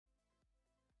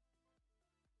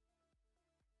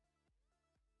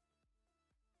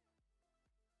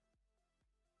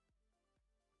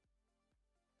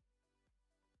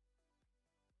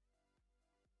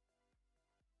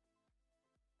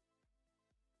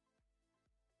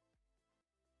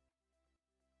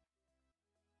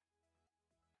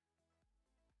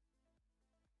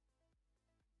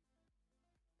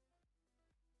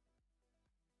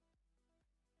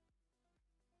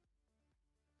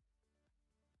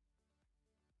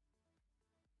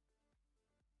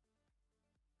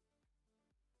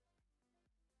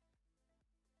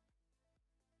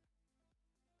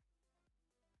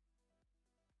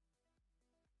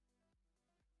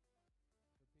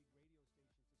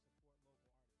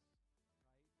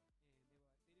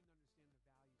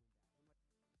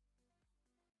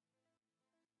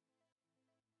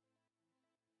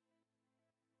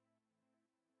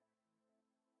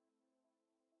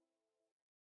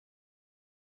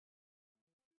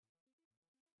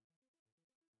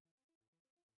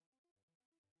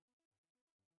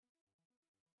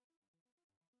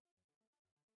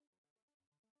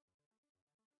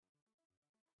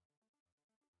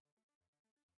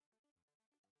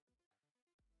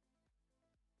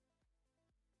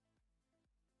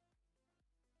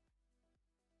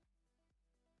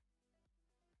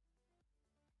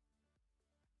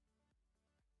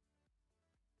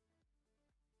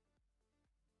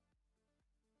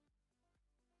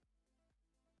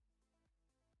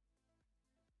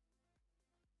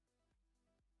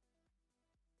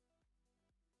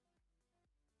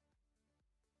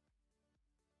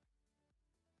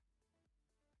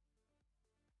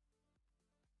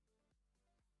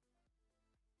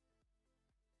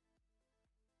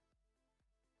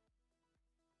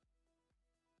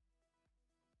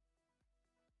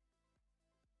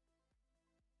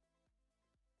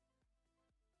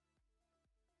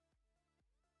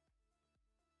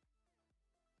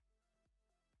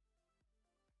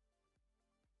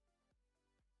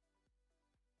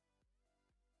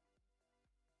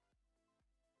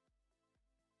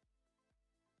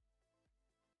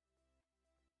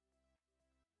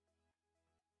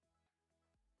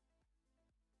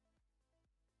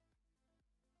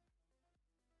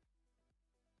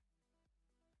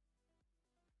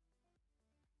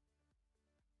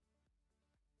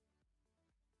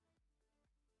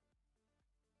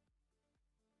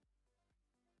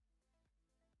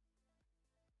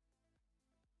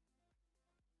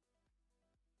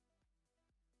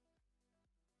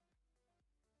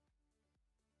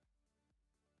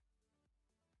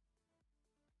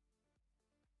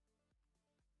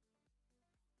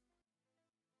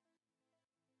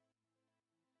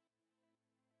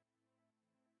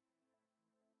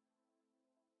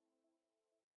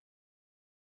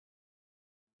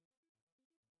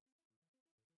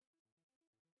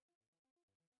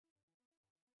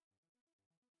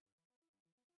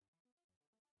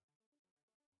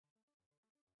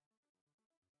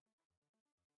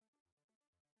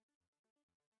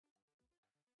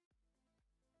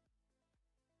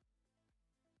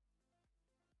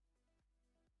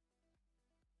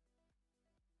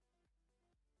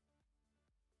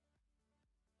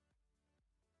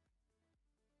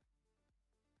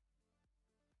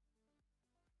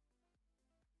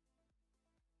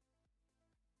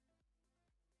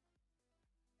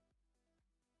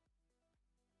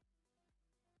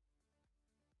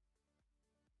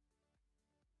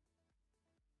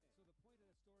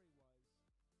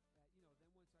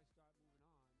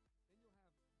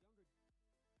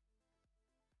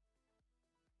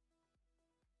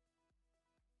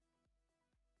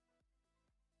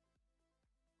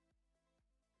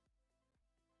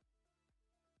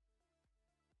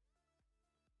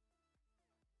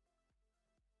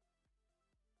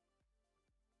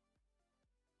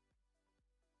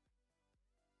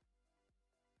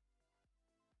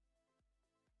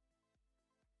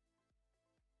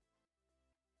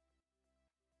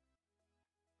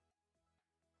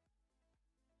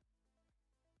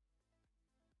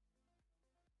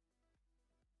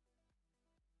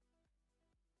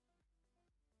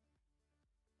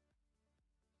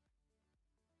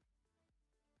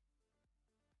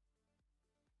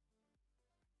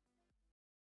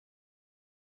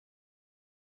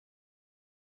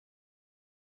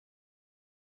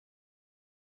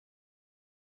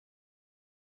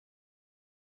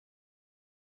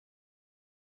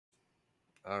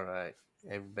All right,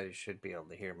 everybody should be able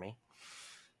to hear me.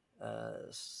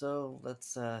 So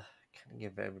let's kind of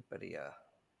give everybody a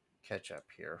catch up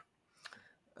here.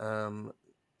 Um,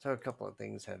 so a couple of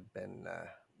things have been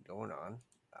going on.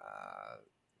 Uh,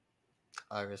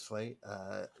 Obviously,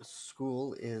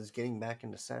 school is getting back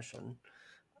into session.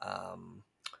 Um,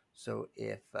 so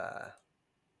if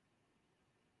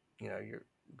you're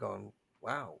going,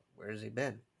 wow, where's he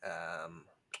been?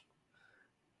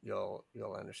 You'll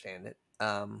understand it.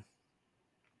 The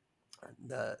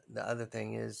other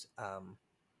thing is,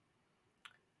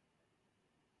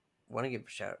 want to give a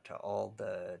shout out to all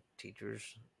the teachers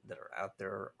that are out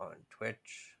there on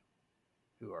Twitch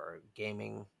who are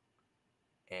gaming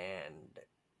and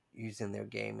using their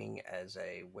gaming as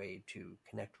a way to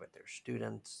connect with their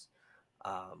students,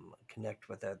 connect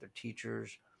with other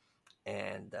teachers.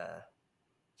 And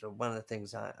so, one of the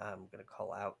things I'm going to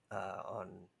call out on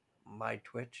my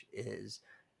Twitch is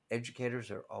educators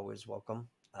are always welcome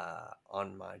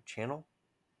on my channel,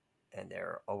 and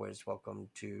they're always welcome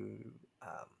to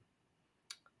um,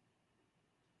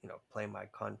 play my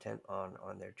content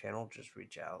on their channel. Just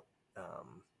reach out.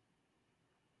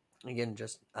 Again,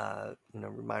 just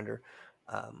reminder,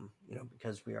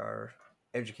 because we are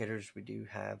educators, we do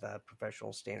have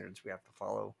professional standards we have to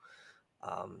follow.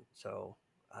 So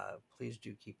please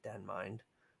do keep that in mind.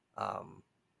 um,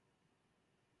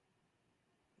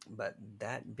 but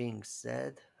that being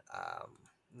said, um,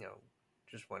 you know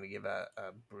just want to give a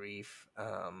brief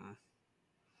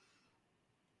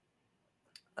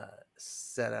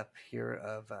setup here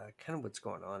of kind of what's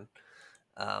going on,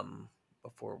 um,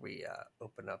 before we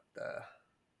open up the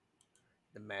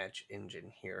match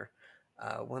engine here.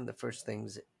 One of the first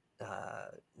things I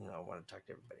want to talk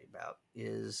to everybody about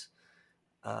is,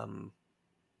 um,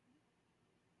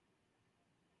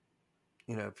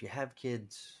 if you have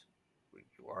kids,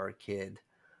 you are a kid,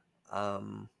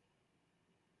 um,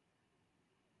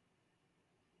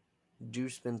 do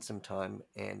spend some time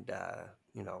and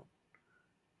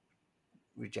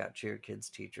reach out to your kids'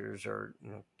 teachers, or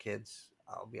kids.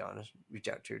 I'll be honest, reach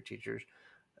out to your teachers.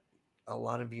 A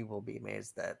lot of you will be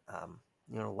amazed that a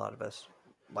lot of us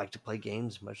like to play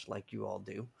games, much like you all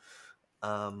do.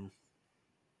 Um,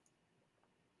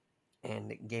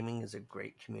 and gaming is a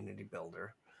great community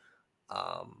builder.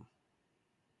 Um,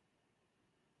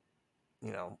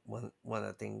 one of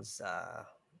the things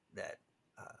that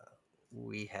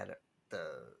we had at the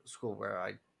school where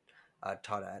I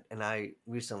taught at, and I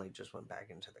recently just went back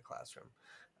into the classroom.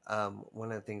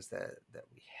 One of the things that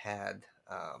we had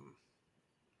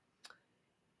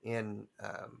in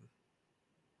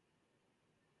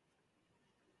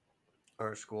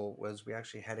our school was we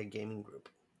actually had a gaming group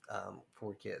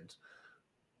for kids,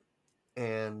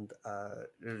 and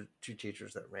there's two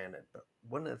teachers that ran it. But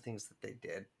one of the things that they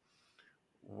did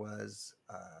was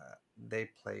they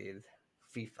played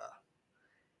FIFA,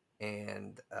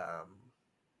 and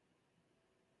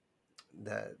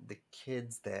the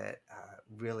kids that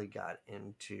really got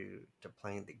into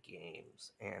playing the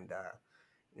games, and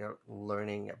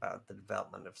learning about the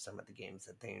development of some of the games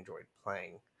that they enjoyed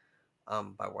playing,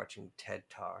 by watching TED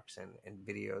Talks and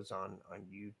videos on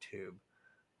YouTube,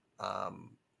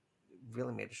 um,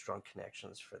 really made strong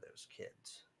connections for those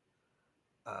kids.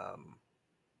 Um,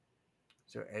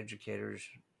 so educators,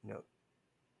 you know,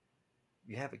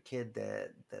 you have a kid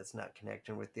that's not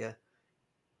connecting with you.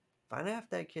 Find out if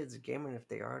that kid's a gamer, and if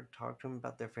they are, talk to them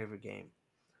about their favorite game.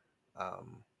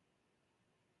 Um,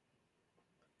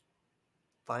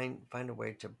 find a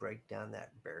way to break down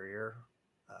that barrier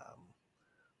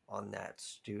on that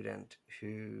student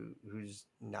who's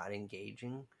not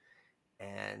engaging,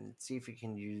 and see if you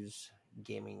can use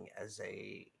gaming as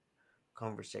a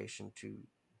conversation to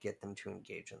get them to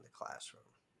engage in the classroom.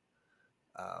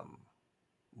 Um,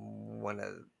 One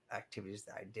of the activities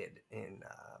that I did in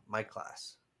my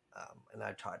class, and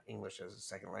I taught English as a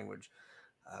second language.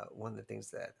 One of the things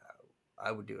that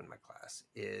I would do in my class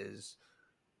is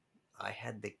I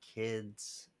had the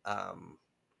kids.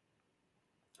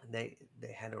 They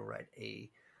had to write a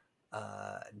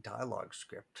dialogue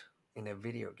script in a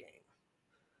video game.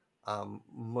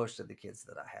 Most of the kids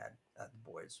that I had, the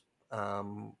boys,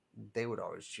 um, they would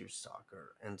always choose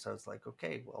soccer, and so it's like,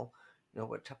 okay, well,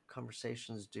 what type of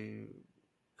conversations do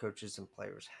coaches and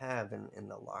players have in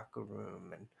the locker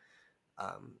room, and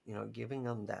giving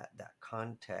them that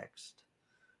context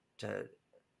to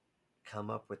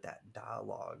come up with that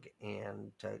dialogue,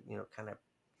 and to kind of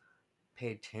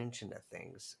pay attention to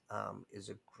things, is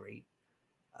a great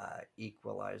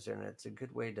equalizer, and it's a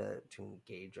good way to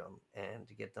engage them and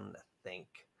to get them to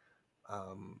think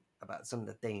about something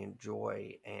that they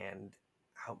enjoy, and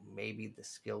how maybe the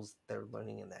skills they're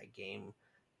learning in that game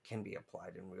can be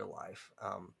applied in real life.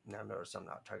 Now, notice I'm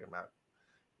not talking about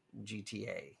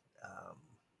GTA.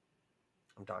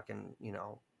 I'm talking,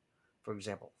 for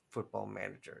example, Football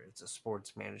Manager. It's a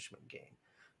sports management game.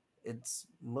 It's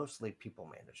mostly people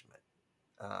management.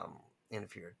 Um, and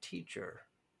if you're a teacher,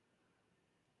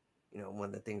 one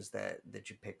of the things that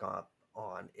you pick up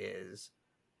on is,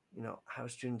 how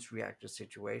students react to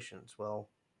situations. Well,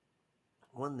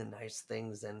 one of the nice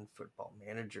things in Football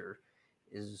Manager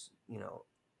is,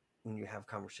 when you have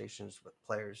conversations with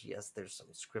players, yes, there's some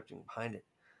scripting behind it,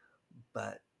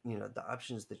 but the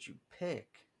options that you pick,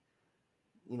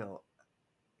 you know,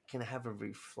 can have a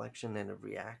reflection and a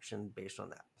reaction based on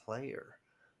that player,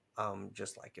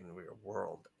 just like in the real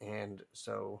world. And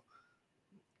so,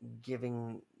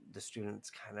 giving the students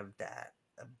kind of that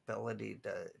ability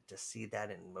to see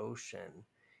that in motion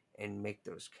and make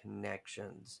those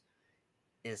connections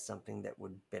is something that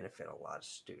would benefit a lot of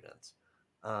students.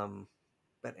 Um,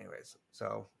 but anyways,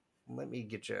 so let me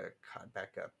get you caught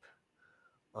back up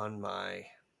on my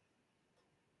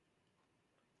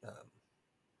um,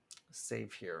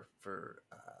 save here for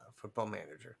Football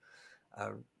Manager.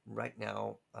 Uh, right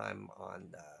now, I'm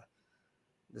on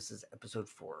this is episode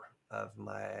 4 of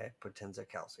my Potenza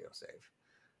Calcio save.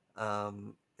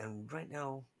 And right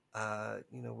now,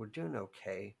 we're doing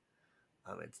okay.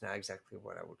 It's not exactly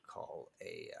what I would call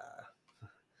a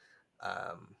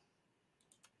um,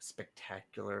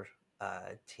 spectacular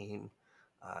team.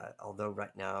 Although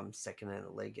right now I'm second in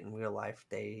the league, in real life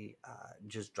they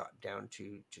just dropped down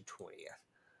to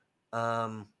 20th.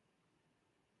 Um,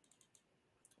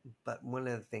 but one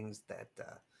of the things that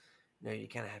you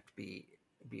kind of have to be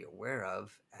aware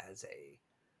of as a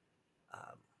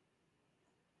um,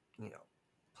 you know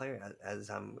player as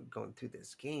I'm going through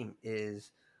this game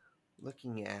is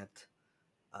looking at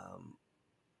um,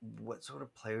 what sort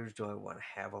of players do I want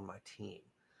to have on my team.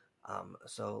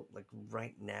 So like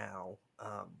right now,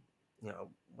 when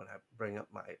I bring up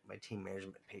my team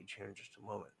management page here in just a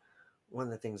moment, one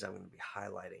of the things I'm going to be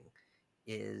highlighting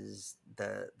is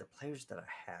the players that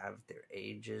I have, their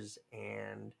ages,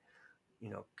 and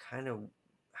kind of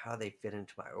how they fit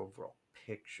into my overall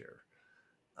picture.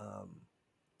 Um,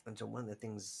 and so one of the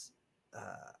things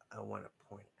I want to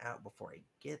point out before I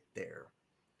get there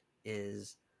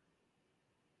is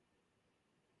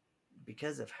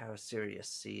because of how Series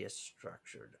C is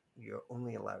structured, you're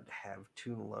only allowed to have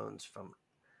 2 loans from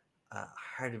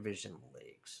higher division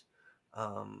leagues.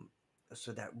 Um,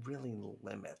 so that really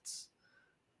limits,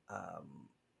 um,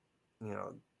 you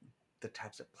know, the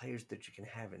types of players that you can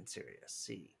have in Series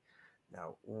C.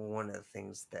 Now, one of the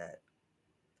things that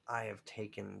I have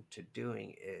taken to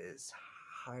doing is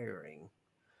hiring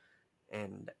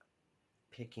and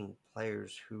picking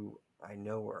players who I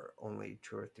know are only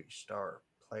 2 or 3 star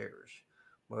players.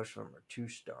 Most of them are 2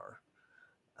 star.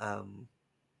 Um,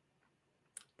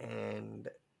 and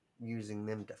using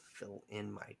them to fill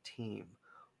in my team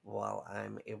while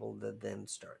I'm able to then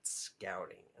start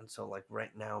scouting. And so, like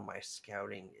right now, my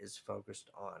scouting is focused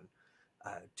on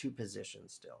 2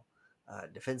 positions still,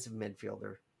 defensive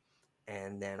midfielder,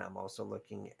 and then I'm also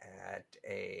looking at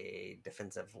a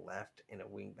defensive left and a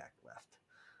wingback left.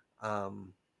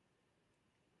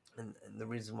 And the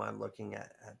reason why I'm looking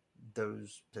at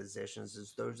those positions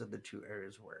is those are the 2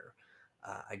 areas where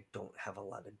I don't have a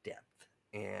lot of depth,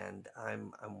 and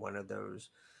I'm one of those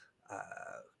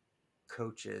uh,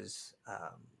 coaches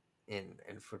in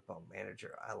Football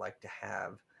Manager. I like to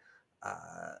have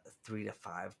 3 to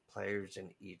 5 players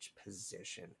in each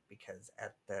position because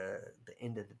at the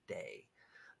end of the day,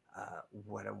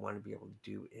 what I want to be able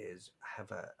to do is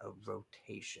have a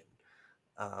rotation.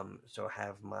 So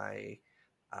have my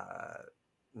uh,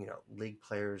 league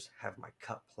players, have my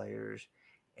cup players,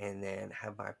 and then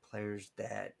have my players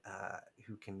that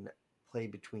who can play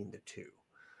between the 2.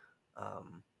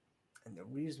 Um, and the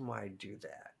reason why I do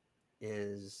that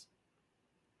is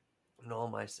in all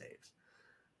my saves,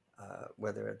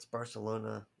 whether it's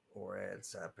Barcelona or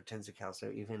it's Potenza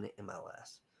Calcio, even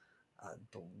MLS,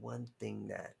 the one thing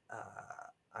that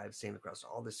I've seen across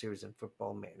all the series in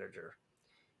Football Manager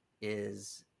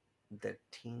is the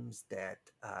teams that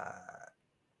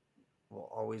will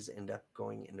always end up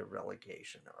going into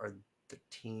relegation are the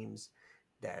teams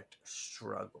that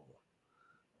struggle.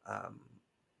 Um,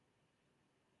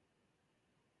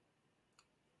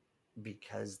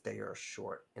 because they are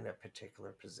short in a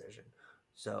particular position.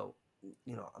 So,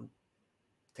 I'm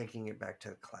taking it back to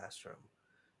the classroom.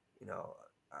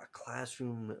 A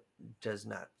classroom does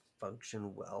not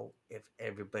function well if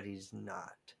everybody's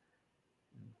not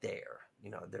there.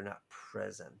 They're not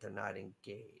present, they're not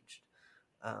engaged.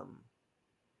 Um,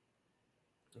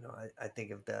 I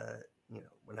think of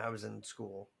when I was in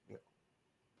school,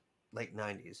 late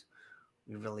 90s,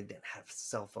 we really didn't have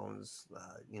cell phones,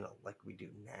 like we do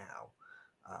now.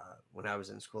 When I was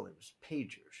in school, it was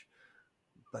pagers.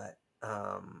 But,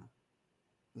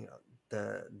 you know,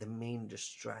 the main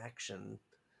distraction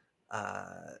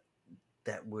uh,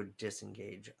 that would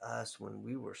disengage us when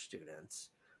we were students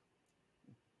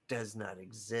does not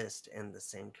exist in the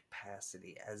same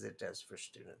capacity as it does for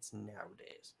students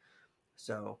nowadays.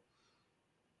 So,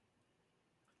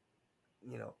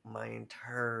 my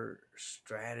entire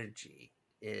strategy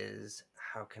is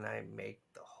how can I make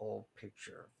the whole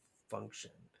picture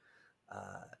function?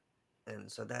 Uh,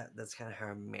 and so that's kind of how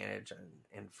I manage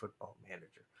in Football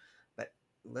Manager. But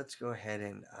let's go ahead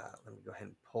and let me go ahead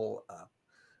and pull up,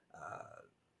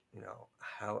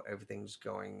 how everything's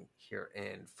going here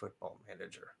in Football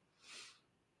Manager.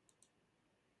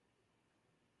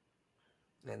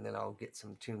 And then I'll get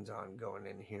some tunes on going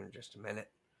in here in just a minute.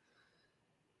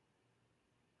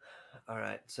 All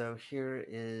right, so here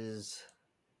is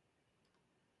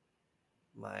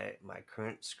my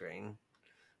current screen.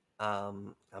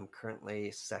 I'm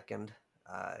currently second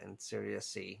in Serie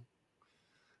C,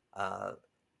 uh,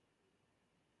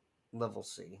 level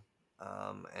C,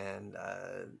 and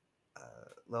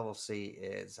level C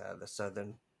is the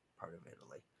southern part of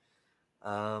Italy.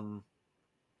 Um,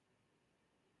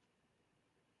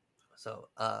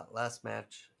 last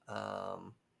match,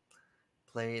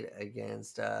 played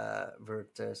against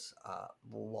Virtus,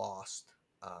 lost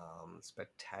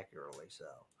spectacularly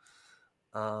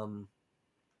so.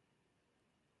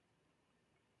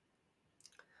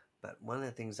 But one of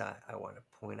the things I want to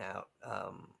point out,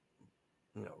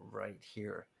 right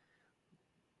here,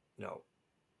 you know,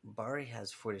 Bari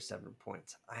has 47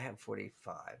 points. I have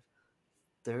 45.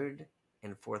 Third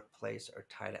and fourth place are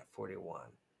tied at 41.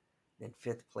 Then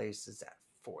fifth place is at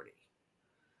 40.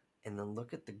 And then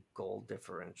look at the goal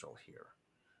differential here.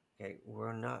 Okay,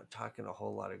 we're not talking a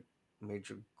whole lot of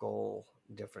major goal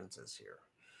differences here.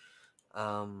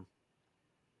 I'm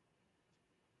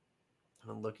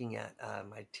looking at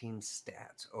my team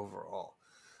stats overall.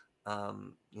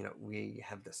 We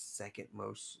have the second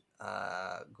most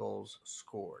goals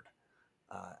scored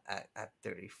at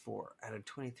 34 out of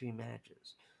 23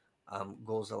 matches.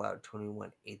 Goals allowed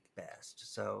 21, eighth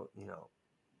best. So,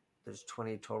 there's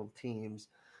 20 total teams.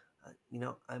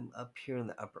 I'm up here in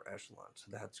the upper echelon, so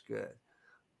that's good.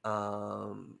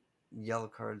 Yellow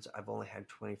cards, I've only had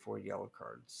 24 yellow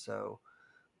cards. So,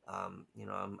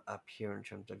 I'm up here in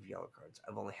terms of yellow cards.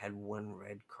 I've only had one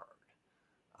red card.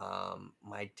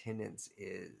 My attendance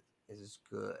is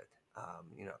good.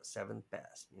 Seventh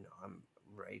best. I'm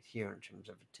right here in terms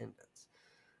of attendance.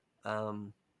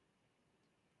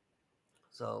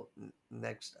 So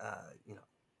next,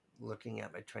 looking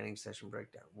at my training session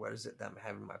breakdown, what is it that I'm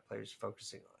having my players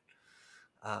focusing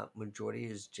on? Majority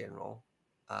is general,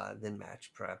 then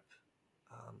match prep,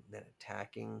 then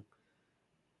attacking,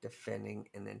 defending,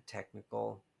 and then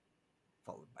technical,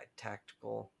 followed by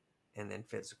tactical, and then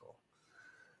physical.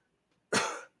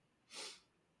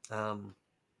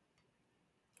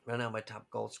 Right now, my top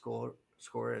goal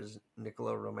scorer is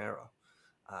Nicolo Romero.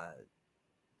 Uh,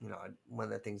 one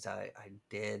of the things I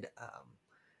did,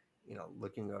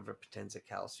 looking over Potenza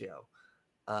Calcio,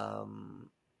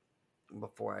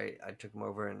 before I took him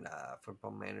over in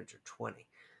Football Manager 20,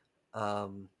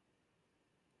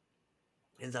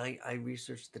 is I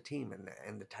researched the team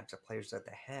and the types of players that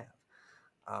they have.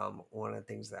 One of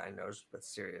the things that I noticed with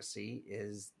Serie C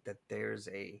is that there's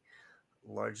a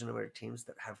large number of teams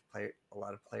that have a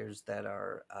lot of players that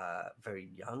are very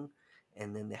young,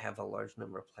 and then they have a large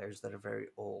number of players that are very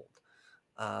old.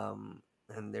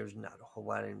 And there's not a whole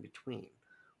lot in between.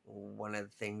 One of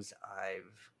the things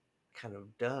I've kind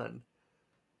of done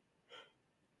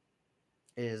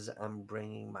is I'm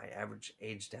bringing my average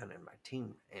age down in my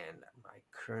team, and my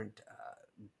current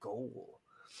goal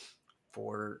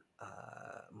for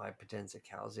my Potenza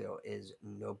Calcio is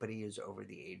nobody is over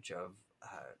the age of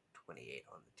 28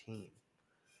 on the team.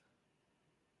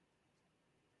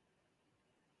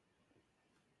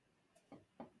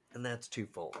 And that's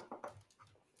twofold.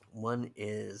 One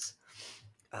is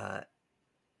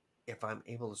if I'm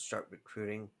able to start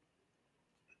recruiting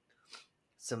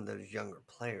some of those younger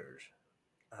players,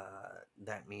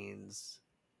 that means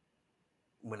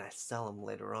when I sell them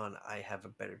later on, I have a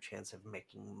better chance of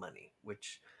making money,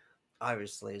 which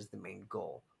obviously is the main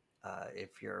goal.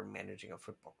 If you're managing a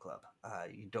football club,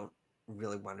 you don't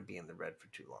really want to be in the red for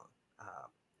too long.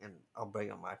 And I'll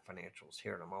bring up my financials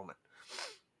here in a moment.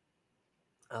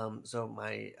 So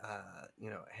my,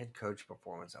 head coach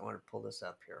performance, I want to pull this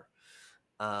up here.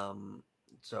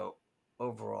 So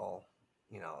overall,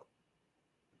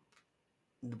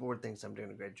 The board thinks I'm doing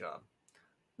a great job.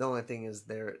 The only thing is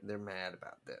they're mad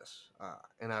about this,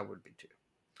 and I would be too.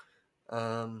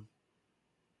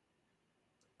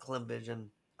 Club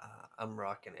Vision, I'm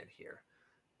rocking it here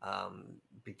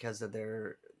because of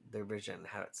their vision,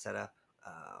 how it's set up.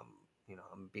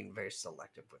 I'm being very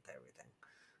selective with everything.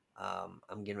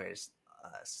 I'm getting ready to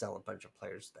sell a bunch of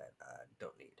players that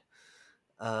don't need.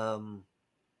 Um,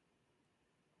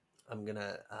 I'm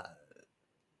gonna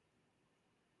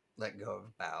let go of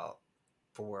about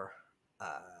 4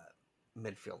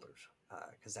 midfielders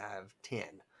because I have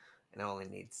 10 and I only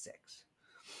need 6.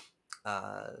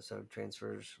 So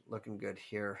transfers looking good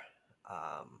here.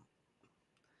 Um,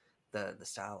 the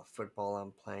style of football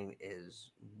I'm playing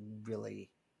is really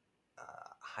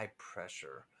high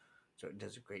pressure, so it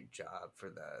does a great job for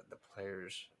the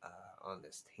players on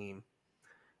this team.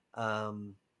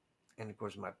 Um, and of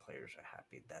course, my players are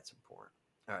happy. That's important.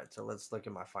 All right, so let's look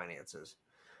at my finances.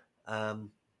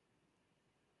 Um,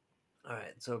 all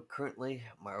right, so currently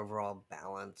my overall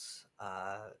balance,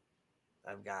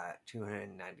 I've got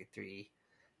 $293,000 in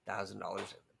the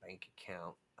bank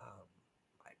account.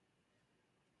 My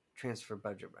transfer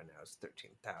budget right now is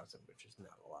 13,000, which is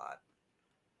not a lot.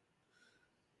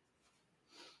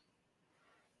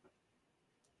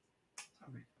 Sorry,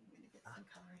 I'm going to get some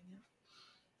coloring now.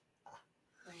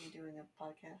 Are you doing a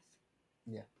podcast?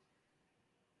 Yeah.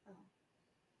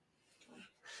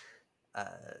 Oh.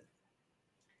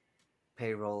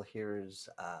 Payroll here is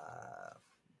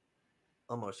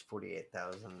almost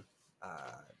 $48,000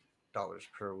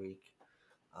 per week.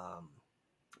 Um,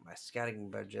 my scouting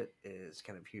budget is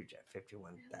kind of huge at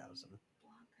 51,000.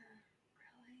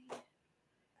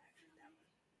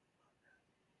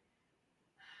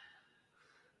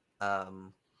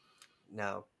 Really?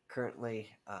 Now currently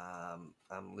I'm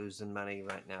losing money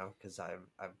right now because I've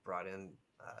brought in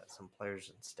some players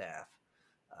and staff,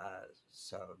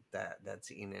 so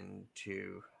that's eating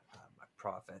into my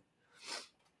profit.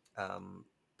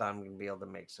 But I'm going to be able to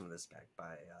make some of this back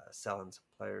by selling some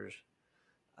players.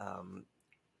 Um,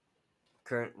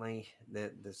 Currently,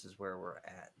 this is where we're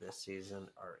at this season.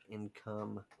 Our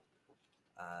income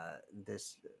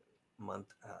this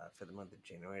month for the month of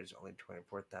January is only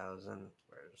 24,000,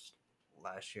 whereas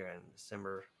last year in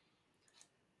December,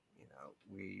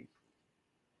 we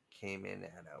came in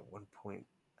at a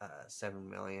 1.7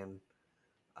 million.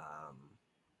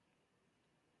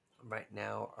 Right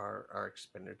now, our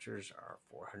expenditures are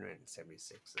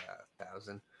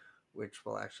 476,000, which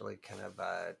will actually kind of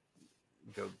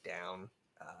go down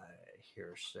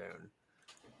here soon.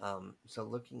 So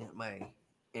looking at my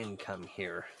income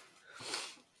here,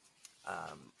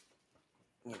 um,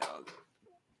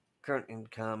 current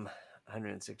income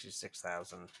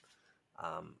 166,000,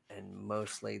 and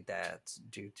mostly that's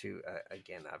due to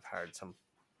again I've hired some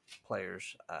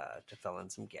players to fill in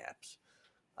some gaps.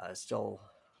 Still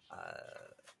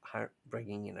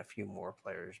bringing in a few more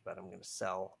players, but I'm going to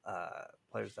sell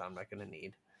players that I'm not going to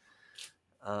need.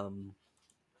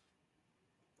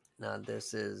 Now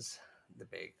this is the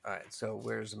big. All right, so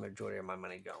where's the majority of my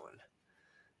money going?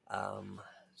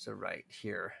 So right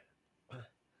here,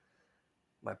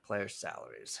 my player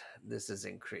salaries. This has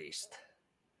increased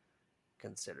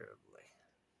considerably.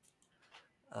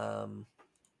 If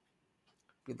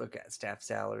we look at staff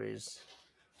salaries,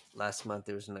 last month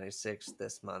it was 96.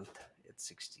 This month it's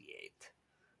 68.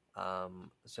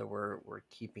 So we're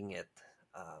keeping it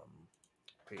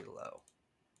pretty low.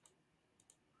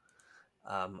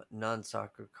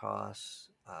 Non-soccer costs.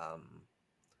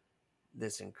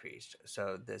 This increased.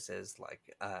 So this is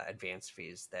like advance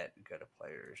fees that go to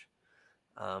players.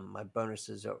 My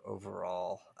bonuses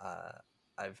overall,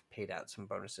 I've paid out some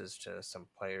bonuses to some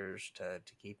players to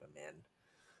keep them in.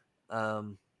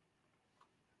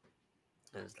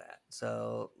 Is that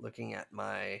so? Looking at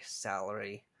my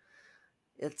salary,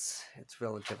 it's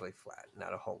relatively flat,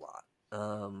 not a whole lot.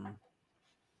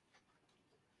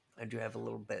 I do have a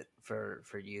little bit for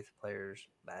youth players,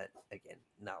 but again,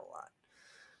 not a lot.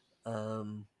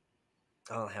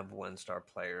 I'll have one star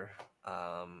player,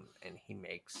 and he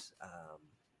makes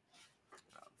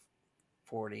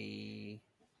 $4,100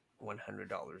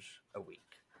 a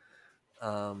week.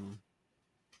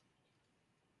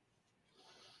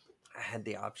 I had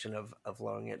the option of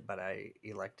lowering it, but I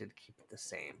elected to keep it the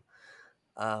same.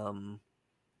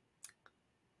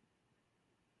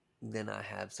 Then I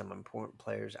have some important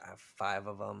players. I have 5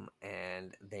 of them,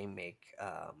 and they make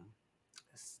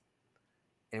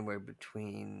anywhere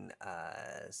between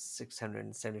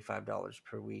 $675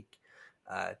 per week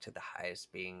to the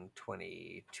highest being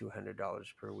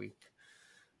 $2,200 per week.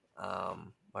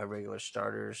 My regular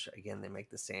starters, again, they make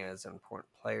the same as an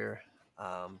important player,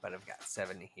 but I've got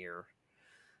 7 here.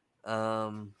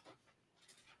 Um,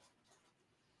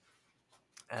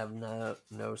 I have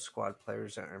no squad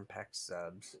players or impact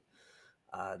subs.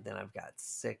 Then I've got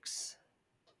 6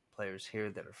 players here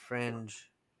that are fringe.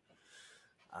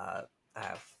 I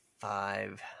have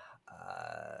 5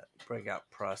 breakout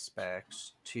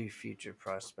prospects, 2 future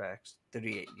prospects,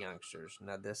 38 youngsters.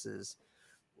 Now this is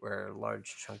where a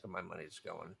large chunk of my money is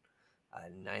going.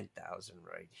 9,000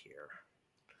 right here.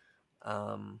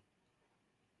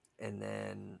 And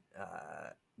then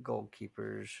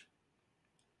goalkeepers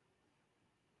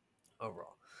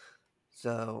overall.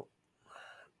 So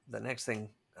the next thing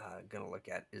I'm going to look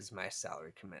at is my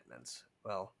salary commitments.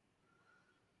 Well,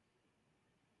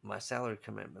 my salary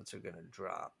commitments are going to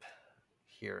drop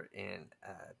here in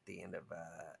at the end of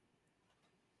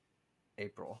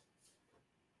April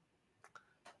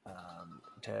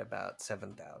to about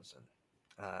 7,000,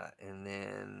 and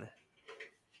then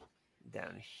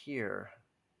down here,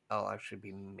 I'll actually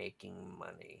be making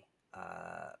money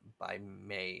by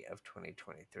May of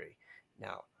 2023.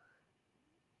 Now,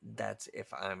 that's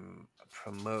if I'm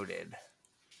promoted.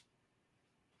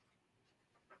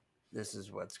 This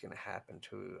is what's going to happen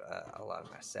to a lot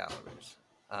of my salaries.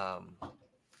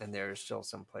 And there are still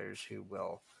some players who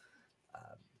will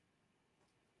uh,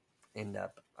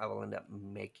 I will end up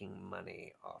making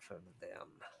money off of them.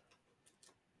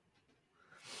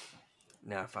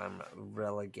 Now, if I'm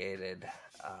relegated,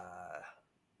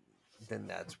 then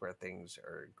that's where things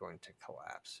are going to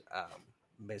collapse.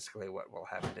 Basically, what will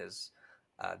happen is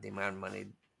the amount of money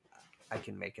I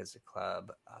can make as a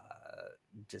club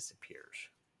disappears.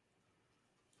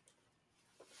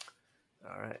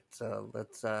 All right, so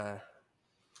let's go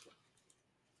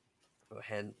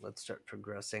ahead. Let's start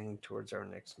progressing towards our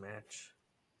next match.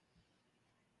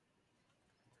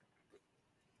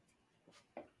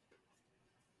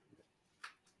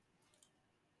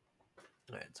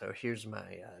 All right, so here's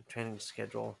my training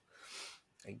schedule.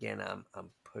 Again,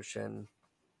 I'm pushing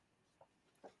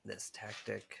this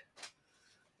tactic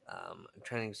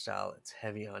training style. It's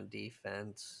heavy on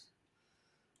defense.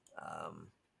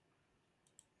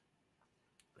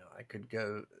 I could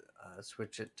go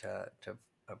switch it to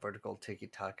a vertical tiki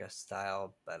taka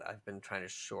style, but I've been trying to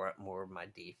shore up more of my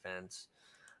defense,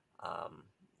 um,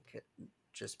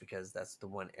 just because that's the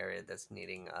one area that's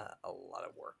needing a lot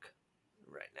of work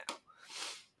right now.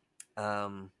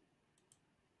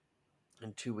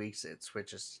 In 2 weeks, it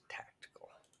switches to tactical.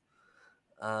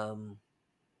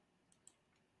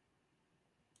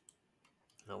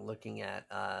 Looking at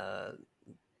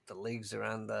the leagues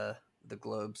around the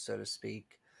globe, so to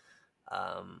speak.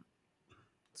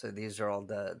 So these are all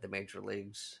the major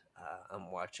leagues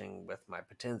I'm watching with my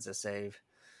Potenza save.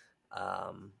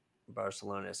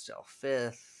 Barcelona is still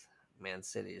 5th. Man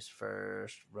City is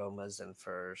 1st. Roma's in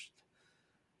 1st.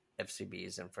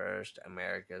 FCB's in 1st.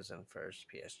 America's in 1st.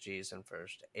 PSG's in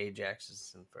 1st. Ajax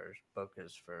is in 1st.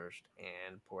 Boca's 1st.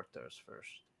 And Porto's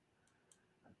 1st.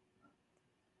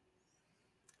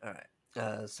 All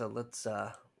right. So let's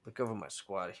look over my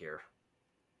squad here.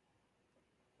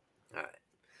 All right.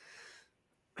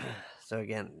 So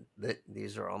again,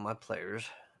 these are all my players.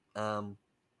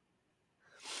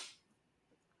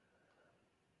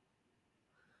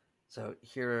 So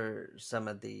here are some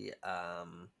of the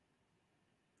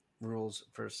rules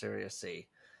for Serie C.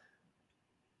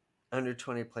 Under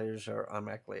 20 players are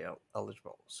automatically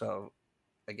eligible. So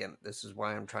again, this is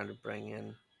why I'm trying to bring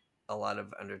in a lot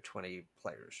of under 20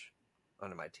 players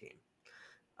onto my team.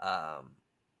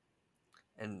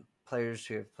 And players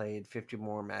who have played 50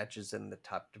 more matches in the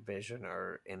top division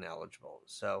are ineligible.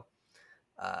 So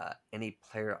any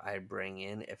player I bring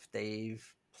in, if they've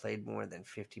played more than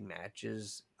 50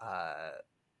 matches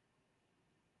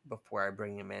before I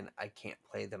bring them in, I can't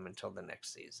play them until the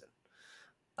next season.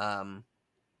 The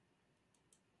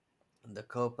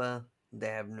Copa, they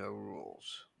have no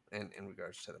rules in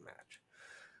regards to the match.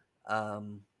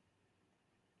 All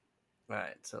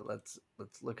right, so let's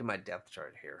look at my depth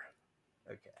chart here.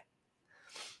 Okay.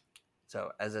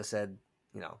 So as I said,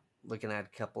 looking at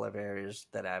a couple of areas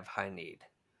that I have high need.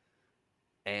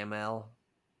 AML,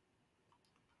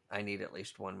 I need at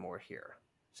least one more here.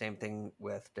 Same thing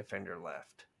with defender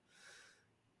left.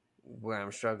 Where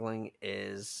I'm struggling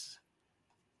is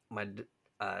my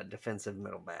defensive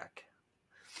middle back.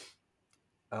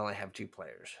 I only have 2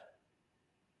 players.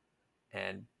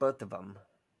 And both of them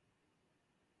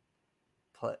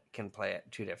can play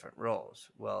at 2 different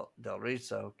roles. Well, Del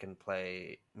Riso can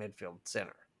play midfield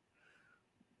center.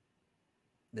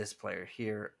 This player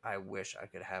here, I wish I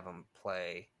could have him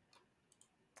play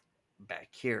back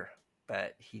here,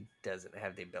 but he doesn't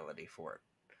have the ability for it.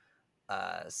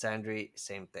 Sandri,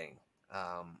 same thing.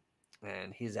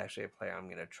 and he's actually a player I'm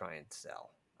going to try and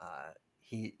sell.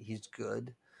 He's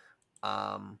good.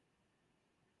 Um,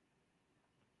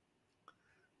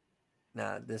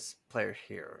 Now this player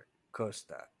here,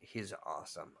 Costa, he's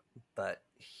awesome, but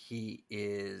he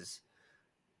is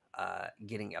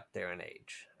getting up there in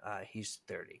age. He's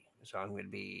 30, so I'm going to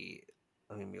be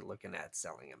looking at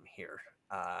selling him here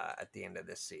at the end of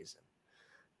this season.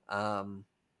 Um,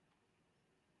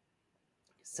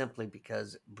 Simply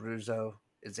because Bruzo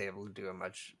is able to do a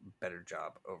much better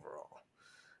job overall.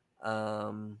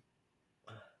 Um,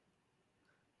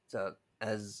 so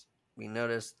as we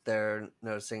noticed, they're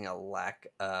noticing a lack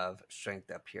of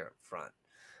strength up here up front.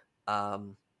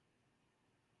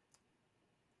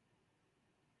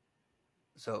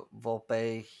 So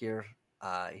Volpe here,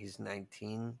 he's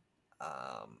 19.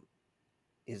 Um,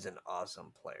 he's an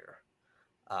awesome player.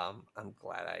 I'm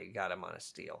glad I got him on a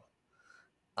steal.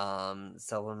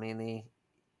 Salamini,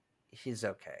 he's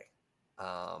okay.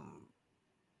 Um,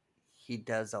 he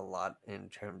does a lot in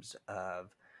terms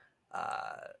of,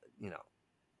 uh, you know,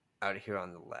 out here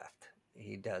on the left.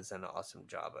 He does an awesome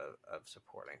job of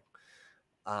supporting.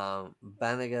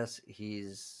 Banegas,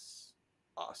 he's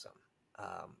awesome.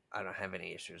 I don't have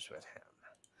any issues with him.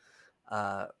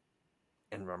 Uh,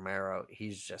 and Romero,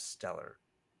 he's just stellar.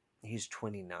 He's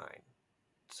 29.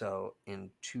 So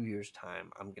in 2 years' time,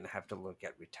 I'm going to have to look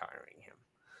at retiring him.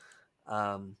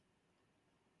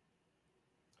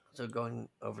 So going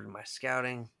over to my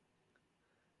scouting,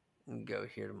 and go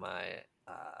here to my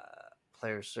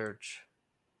player search.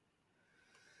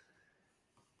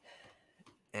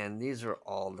 And these are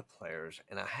all the players.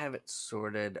 And I have it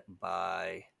sorted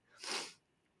by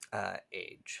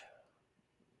age.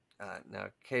 Now,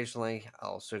 occasionally,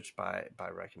 I'll search by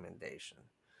recommendation.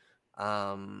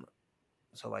 Um,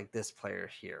 so like this player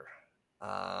here.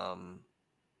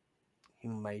 He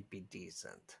might be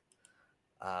decent.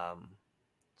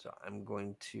 So I'm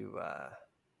going to,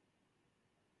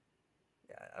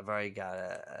 yeah, I've already got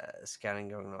a scouting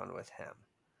going on with him.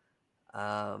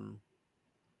 I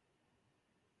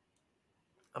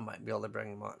might be able to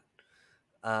bring him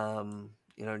on.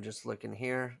 Just looking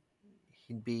here,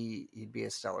 he'd be a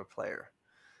stellar player,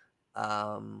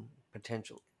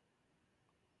 potentially.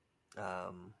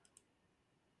 Um,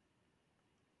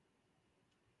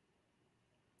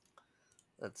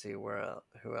 let's see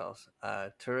who else.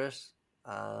 Tourist.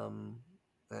 Um,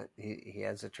 he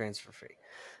has a transfer fee.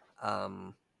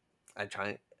 Um, I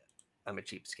try. I'm a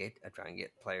cheapskate. I try and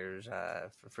get players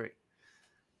for free.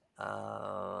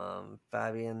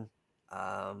 Fabian,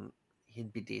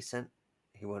 he'd be decent.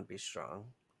 He wouldn't be strong.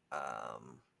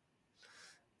 Um,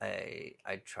 I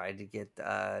tried to get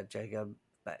Jacob,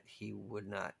 but he would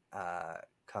not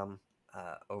come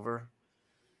over,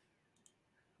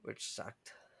 which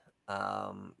sucked.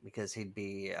 Because he'd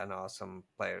be an awesome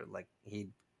player. Like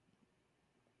he'd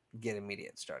get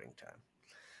immediate starting time.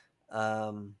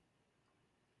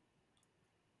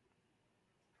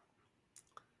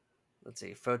 Let's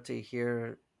see, Foti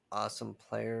here, awesome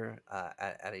player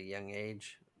at a young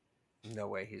age. No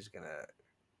way he's gonna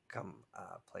come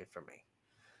play for me.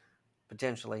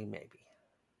 Potentially, maybe.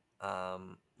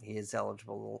 He is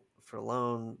eligible for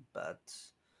loan, but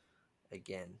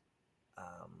again,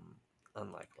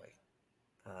 unlikely.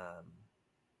 Um,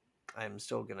 I'm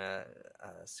still gonna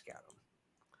scout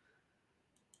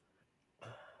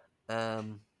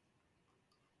him.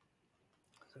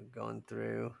 So going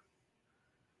through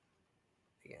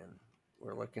again,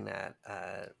 we're looking at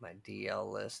my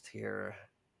DL list here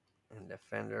and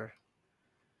defender.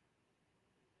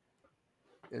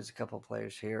 There's a couple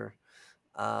players here.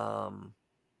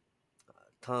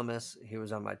 Thomas, he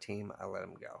was on my team. I let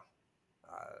him go.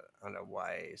 I don't know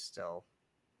why he's still,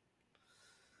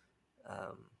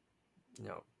 um,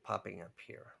 popping up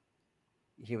here.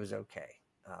 He was okay.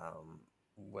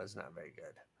 Was not very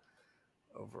good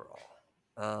overall.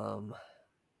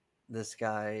 This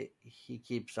guy, he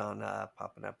keeps on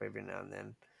popping up every now and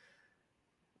then.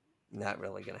 Not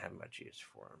really going to have much use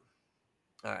for him.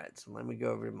 All right, so let me go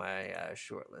over my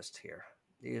short list here.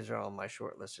 These are all my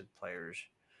shortlisted players.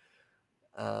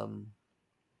 I've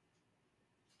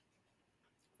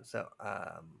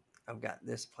got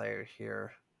this player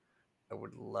here. I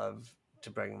would love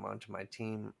to bring him onto my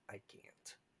team. I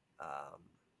can't.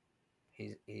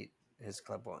 His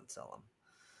club won't sell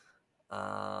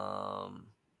him.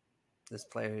 This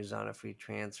player is on a free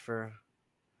transfer.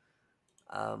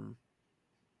 I'm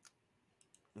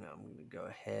going to go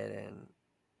ahead and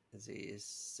is he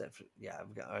set for? Yeah,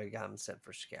 already got him set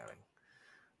for scouting.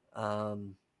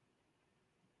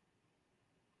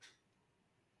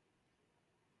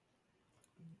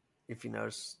 If you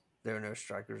notice, there are no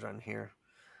strikers on here.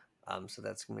 So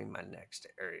that's going to be my next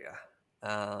area.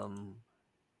 I'm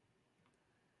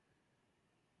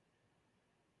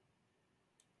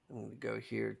going to go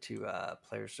here to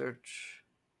player search.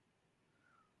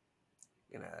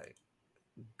 I'm going to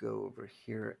go over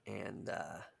here and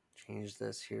change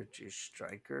this here to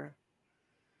striker.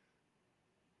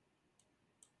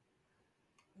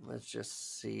 Let's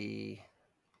just see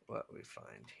what we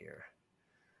find here.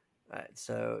 All right,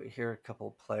 so here are a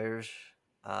couple players.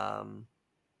 All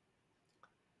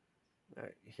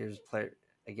right, here's a player,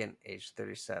 again, age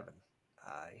 37.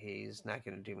 He's not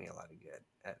going to do me a lot of good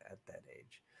at that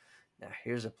age. Now,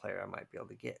 here's a player I might be able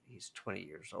to get. He's 20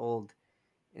 years old,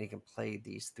 and he can play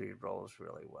these three roles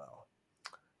really well.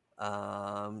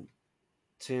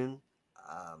 Tune,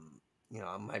 I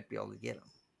might be able to get him.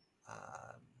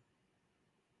 Um,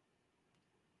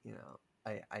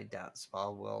 I doubt Spa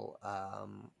will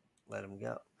let him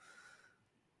go,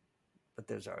 but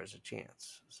there's always a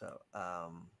chance. So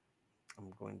I'm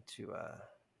going to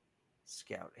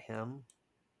scout him.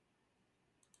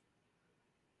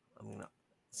 I'm gonna,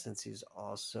 since he's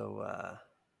also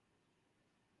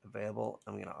available,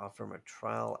 I'm gonna offer him a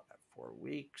trial at 4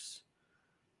 weeks.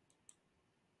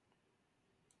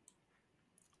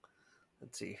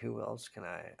 Let's see, who else can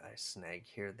I snag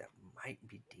here that might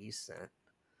be decent.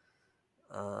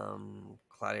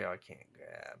 Claudio I can't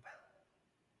grab.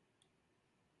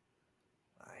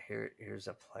 Here's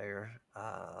a player.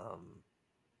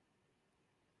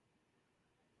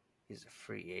 He's a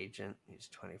free agent. He's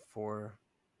 24,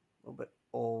 a little bit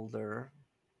older.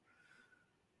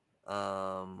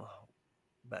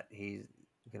 But he's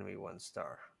going to be 1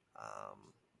 star.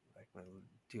 Not going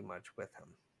to do much with him.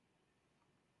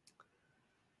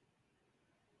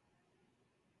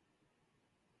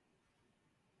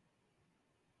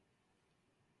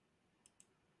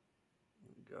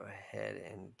 Go ahead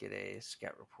and get a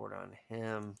scout report on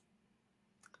him.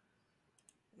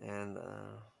 And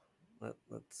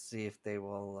let's see if they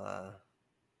will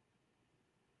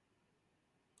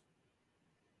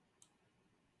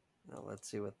let's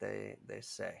see what they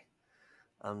say.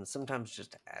 Sometimes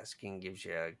just asking gives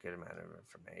you a good amount of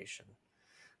information.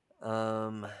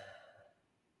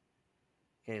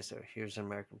 Okay, so here's an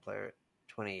American player,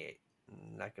 28.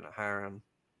 Not going to hire him.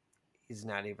 He's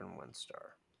not even 1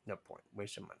 star. No point.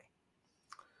 Waste of money.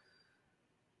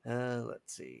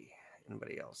 Let's see.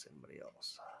 Anybody else?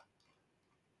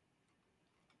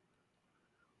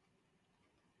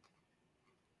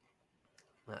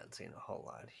 Not seeing a whole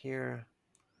lot here.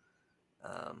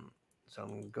 So I'm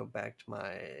going to go back to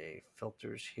my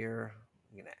filters here.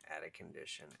 I'm going to add a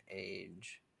condition,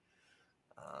 age.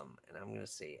 And I'm going to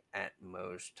say at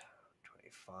most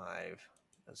 25.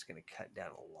 That's going to cut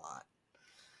down a lot.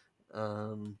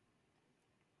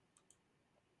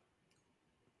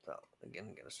 So again,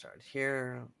 I'm going to start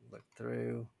here, look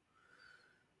through.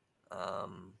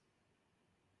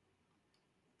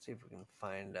 See if we can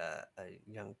find a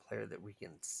young player that we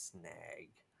can snag.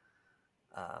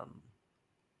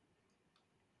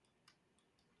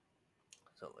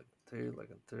 So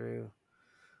looking through.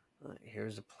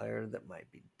 Here's a player that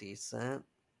might be decent.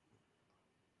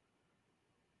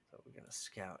 So we're going to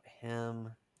scout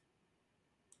him.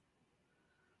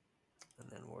 And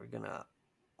then we're going to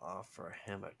offer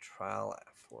him a trial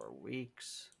at 4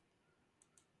 weeks.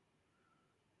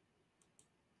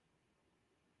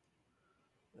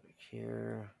 Look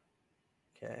here.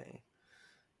 Okay.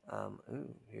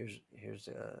 Here's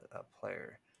a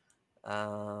player.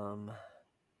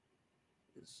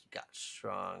 He's got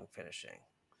strong finishing.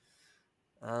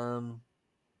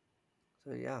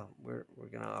 So yeah, we're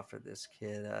gonna offer this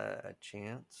kid a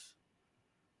chance.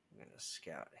 We're gonna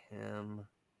scout him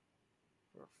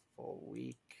for a full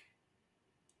week,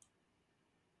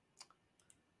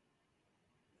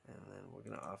 and then we're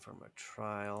gonna offer him a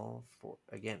trial for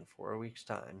 4 weeks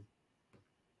time.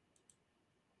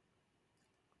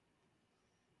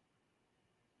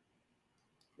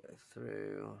 Go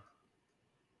through.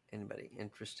 Anybody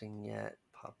interesting yet?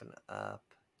 Popping up.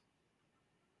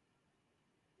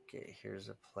 Okay, here's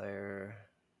a player.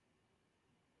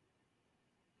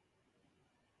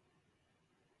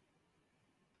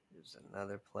 Here's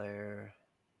another player.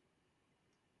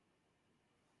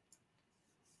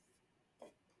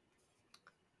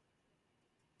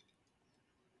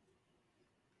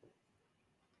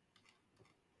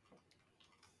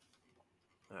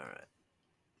 All right.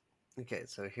 Okay,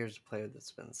 so here's a player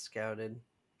that's been scouted.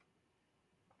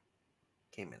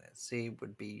 Came in at C,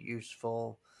 would be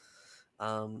useful.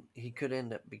 He could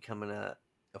end up becoming a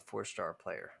 4-star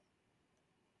player.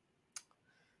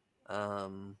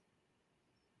 And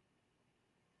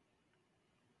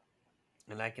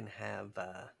I can have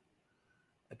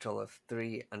a total of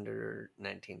 3 under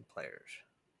 19 players.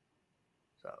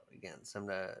 So again, some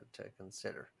to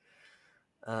consider.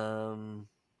 Ew,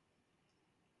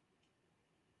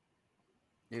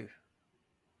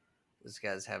 this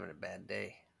guy's having a bad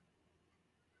day.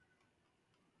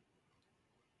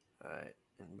 All right,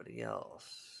 anybody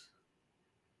else?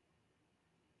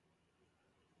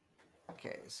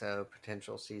 Okay, so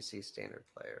potential CC standard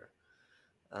player.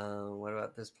 What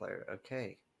about this player?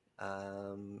 Okay,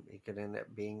 he could end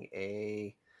up being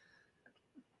a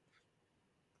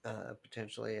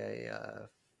potentially a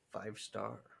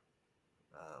 5-star.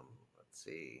 Let's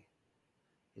see,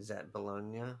 he's at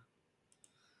Bologna.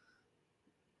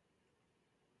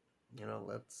 You know,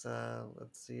 let's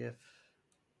see if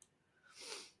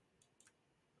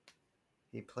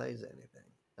he plays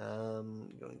anything.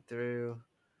 Going through,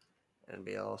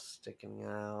 anybody else sticking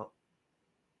out?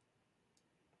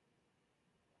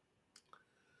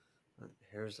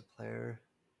 Here's a player.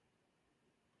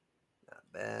 Not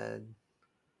bad.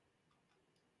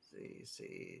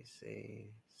 See.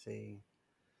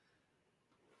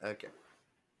 Okay.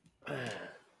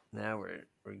 Now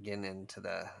we're getting into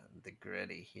the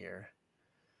gritty here.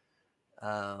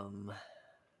 Ooh,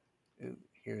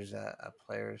 here's a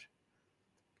player's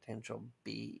potential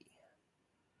B.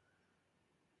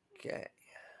 Okay.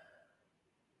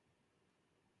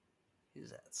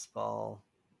 He's at Spall.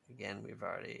 Again,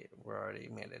 we're already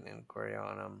made an inquiry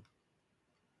on him.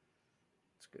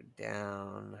 Let's go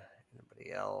down.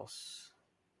 Anybody else?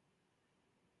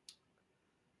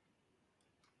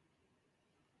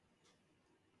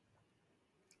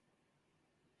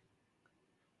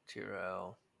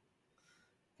 Tiro.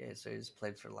 Okay, so he's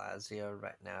played for Lazio.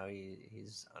 Right now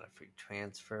he's on a free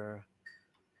transfer.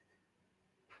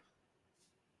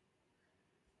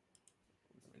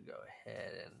 I'm going to go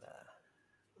ahead and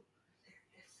There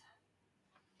it is.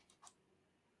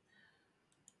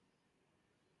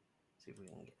 see if we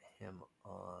can get him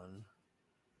on.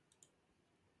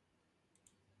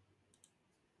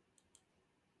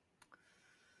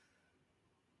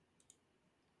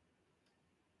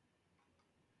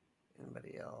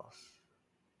 Anybody else?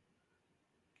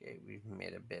 Okay, we've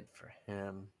made a bid for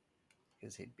him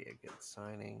because he'd be a good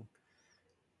signing.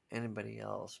 Anybody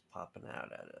else popping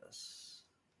out at us?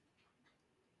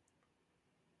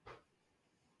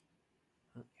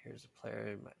 Here's a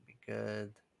player who might be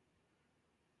good.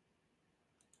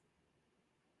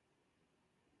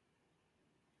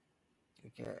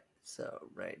 Okay, so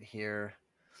right here,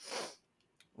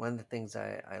 one of the things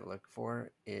I look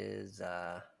for is,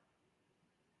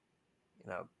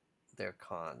 their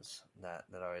cons. That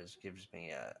always gives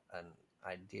me an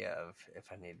idea of if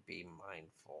I need to be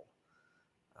mindful.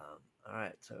 All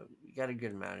right, so we got a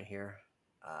good amount of here.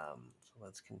 So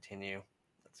let's continue.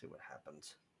 Let's see what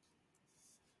happens.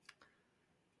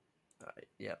 All right,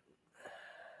 yep.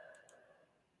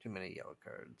 Too many yellow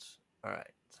cards. All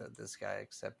right, so this guy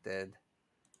accepted.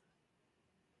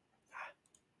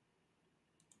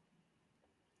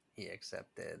 He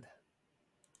accepted.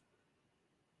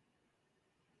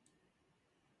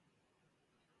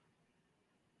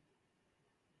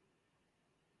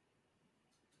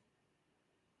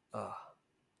 Oh.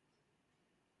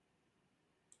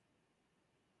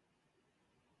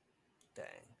 Dang.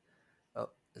 Oh,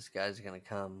 this guy's gonna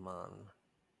come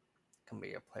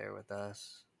be a player with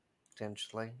us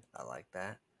potentially. I like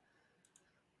that.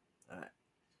 All right.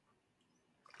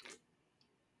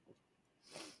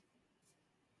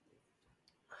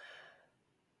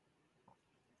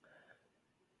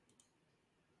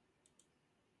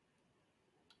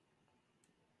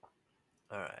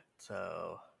 All right.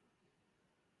 So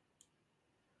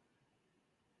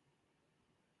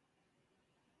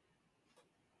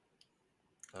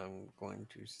I'm going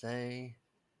to say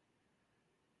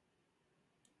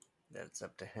that it's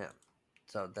up to him.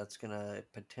 So that's gonna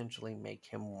potentially make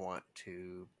him want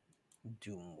to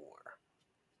do more.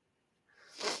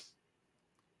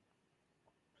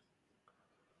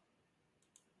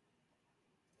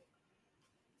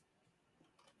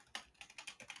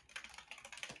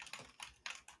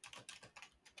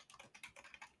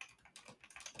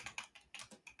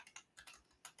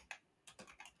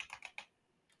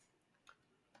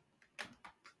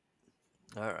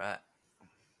 All right.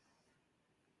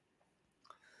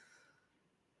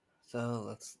 So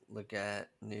let's look at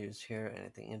news here.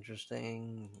 Anything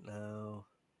interesting? No.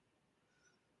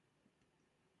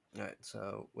 All right.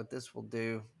 So what this will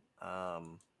do,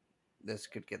 this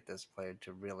could get this player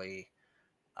to really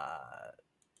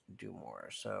do more.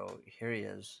 So here he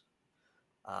is.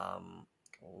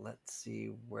 Let's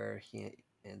see where he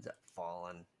ends up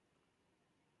falling.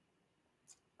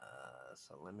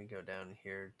 So let me go down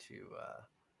here to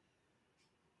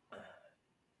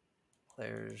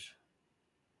Players.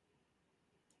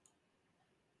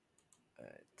 All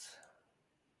right.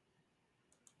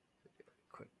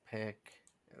 Quick pick.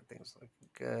 Everything's looking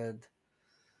good.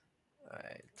 All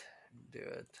right. Do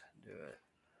it. Do it.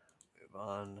 Move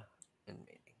on. In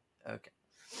meeting. Okay.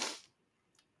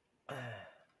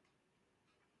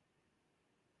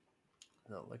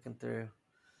 So looking through.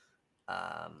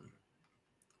 Um,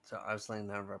 so obviously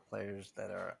none of our players that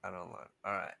are out on loan.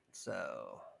 All right.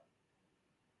 So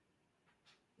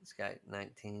this guy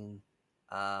 19.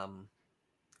 I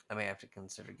may have to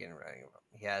consider getting rid of him.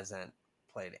 He hasn't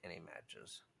played any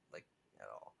matches like at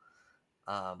all.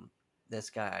 This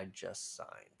guy I just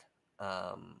signed.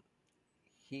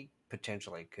 He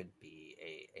potentially could be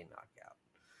a knockout.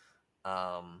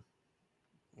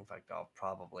 In fact, I'll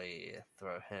probably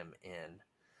throw him in.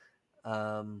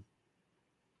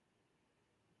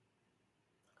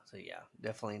 So yeah,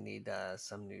 definitely need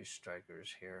some new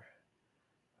strikers here.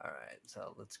 All right,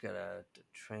 so let's go to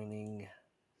training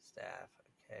staff.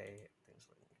 Okay, everything's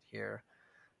looking good here.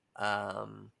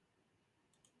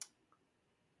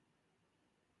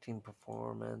 Team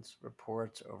performance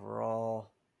reports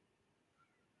overall.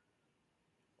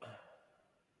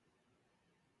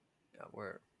 Yeah,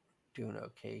 we're doing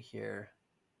okay here.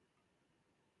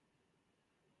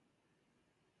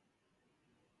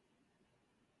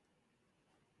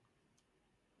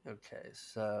 Okay,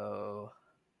 so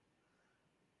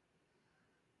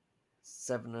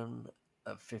 7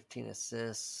 of 15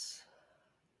 assists,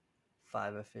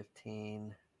 5 of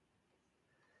 15.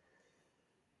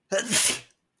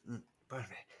 Pardon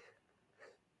me.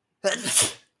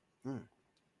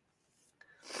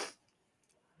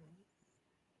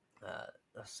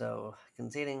 So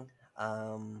conceding,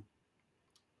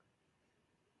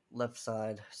 left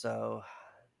side. So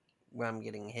where I'm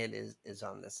getting hit is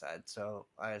on this side. So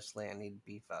obviously I need to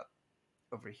beef up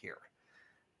over here.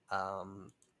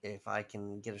 Um, if I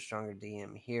can get a stronger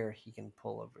DM here, he can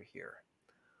pull over here.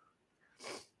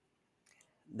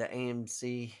 The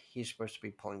AMC, he's supposed to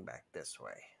be pulling back this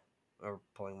way, or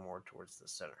pulling more towards the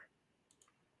center.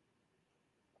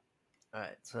 All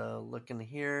right, so looking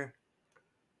here.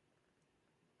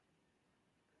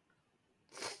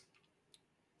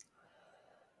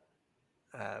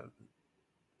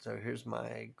 So here's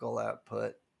my goal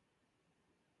output.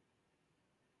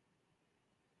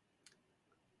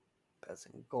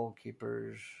 Passing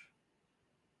goalkeepers,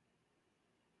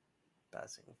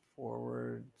 passing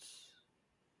forwards,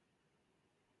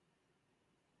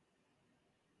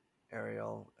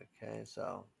 aerial. Okay,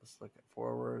 so let's look at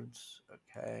forwards.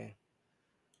 Okay,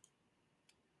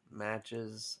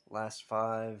 matches, last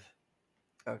 5.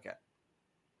 Okay.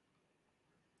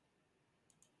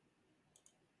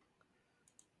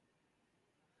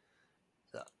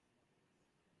 So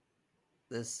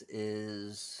this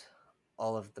is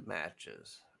all of the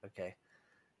matches. Okay.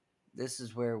 This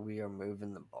is where we are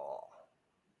moving the ball.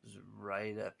 This is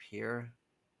right up here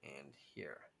and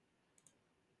here.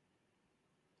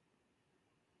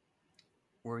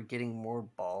 We're getting more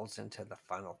balls into the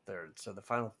final third. So the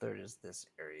final third is this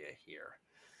area here.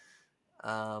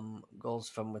 Goals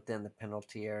from within the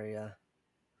penalty area.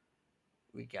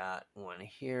 We got 1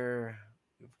 here.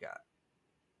 We've got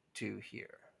 2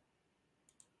 here.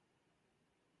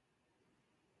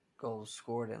 Goals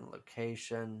scored in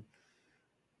location.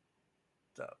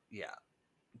 So yeah,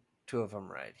 2 of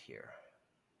them right here.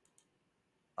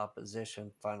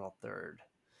 Opposition final third.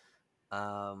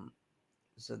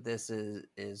 So this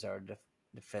is our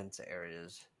defense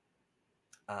areas.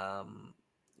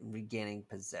 Regaining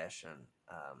possession.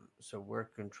 So we're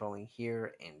controlling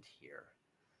here and here.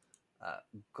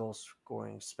 Goal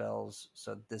scoring spells.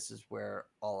 So this is where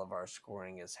all of our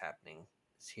scoring is happening.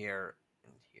 It's here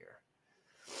and here.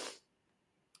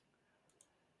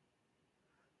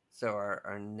 So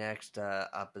our next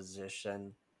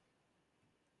opposition,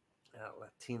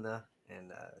 Latina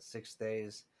and 6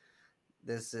 days.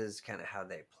 This is kind of how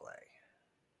they play.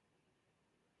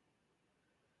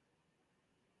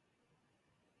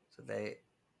 So they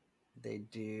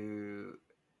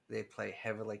play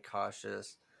heavily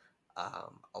cautious, a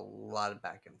lot of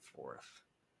back and forth.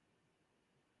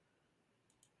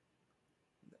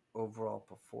 The overall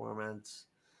performance,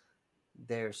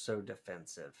 they're so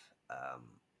defensive.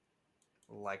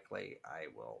 Likely I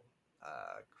will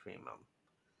cream them.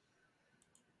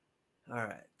 All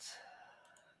right.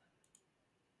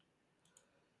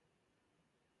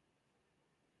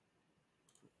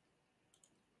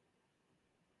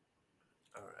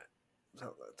 All right.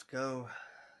 So let's go.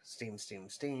 Steam, steam,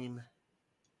 steam.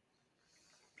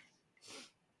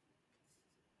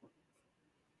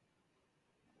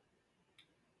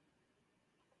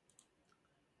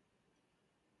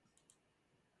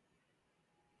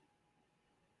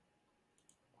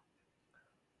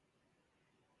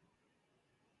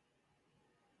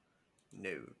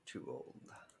 No, too old.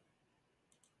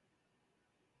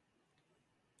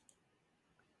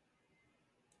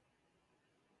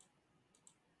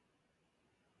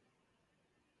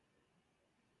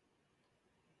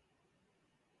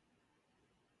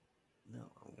 No,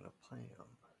 I'm gonna play him.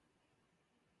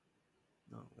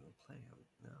 No, I'm gonna play him.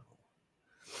 No.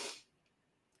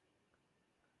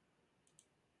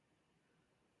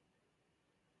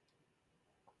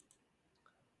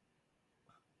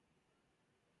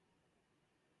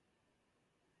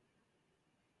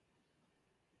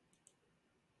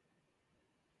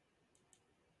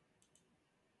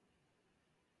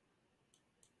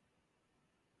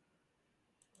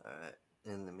 All right.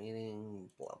 In the meeting,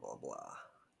 blah blah blah.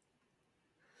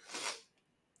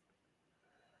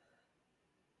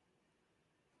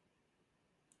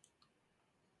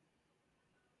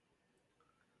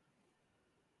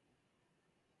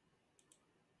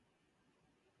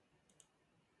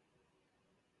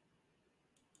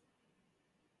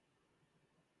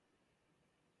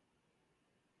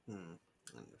 I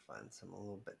need to find some a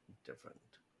little bit different.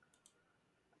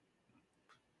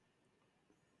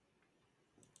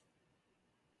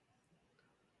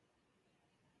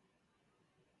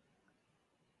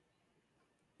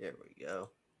 Here we go.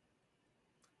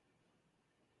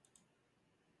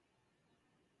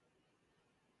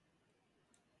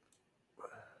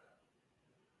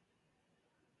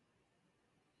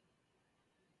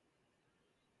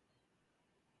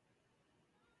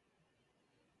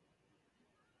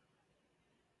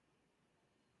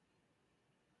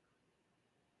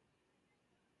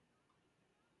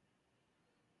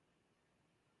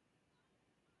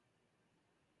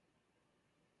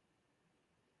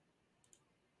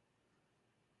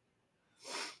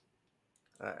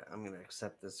 All right, I'm gonna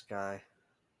accept this guy.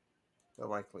 He'll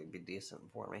likely be decent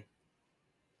for me.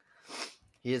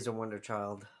 He is a wonder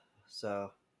child,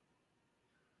 so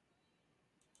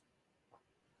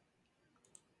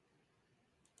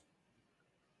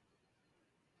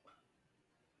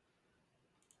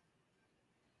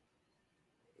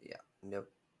yeah,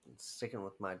 nope. Sticking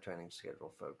with my training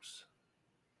schedule, folks.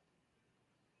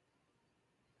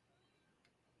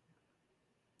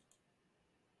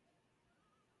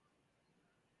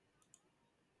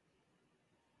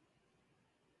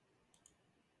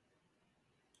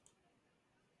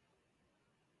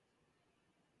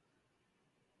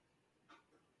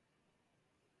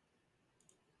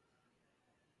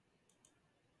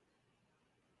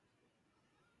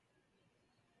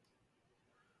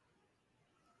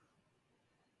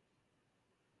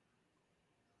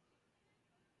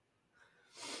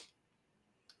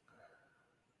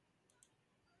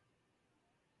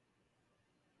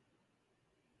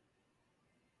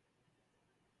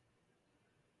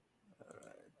 All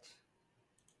right.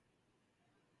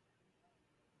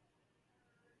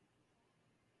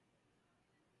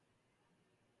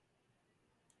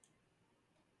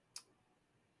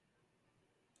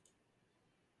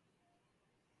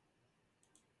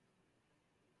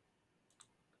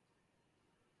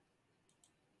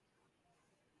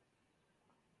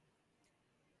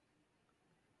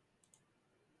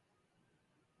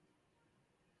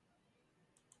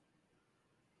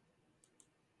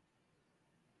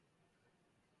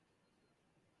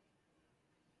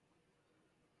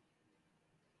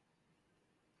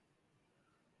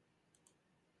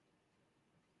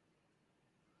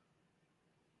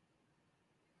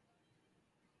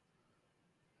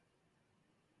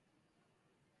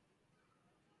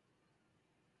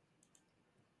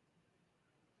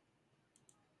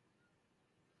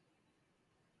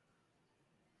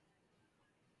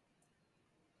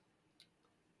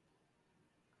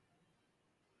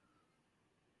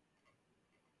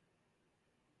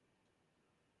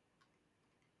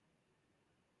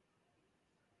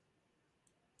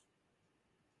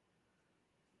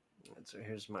 So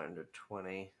here's my under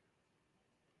 20.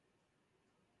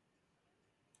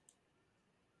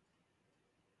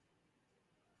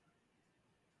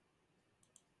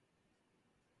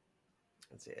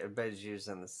 Let's see, everybody's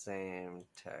using the same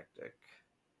tactic.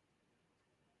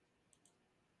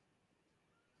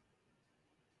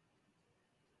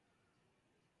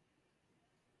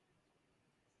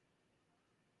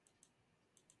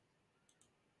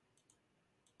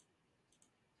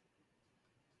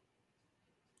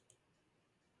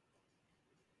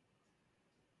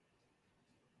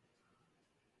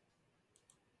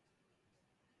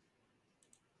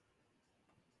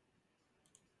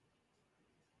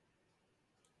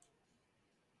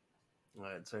 All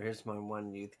right, so here's my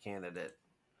one youth candidate.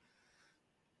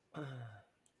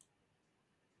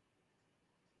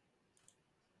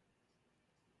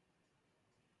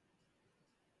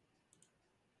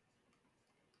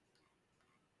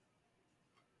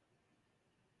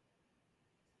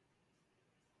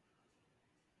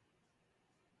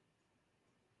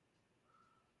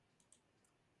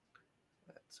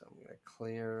 So I'm going to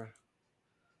clear.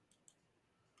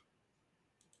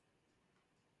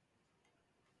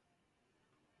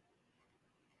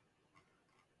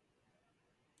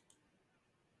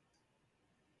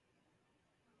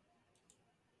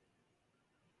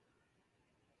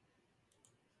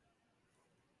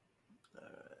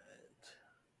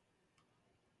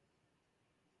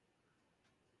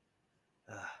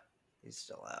 All right. He's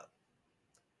still out.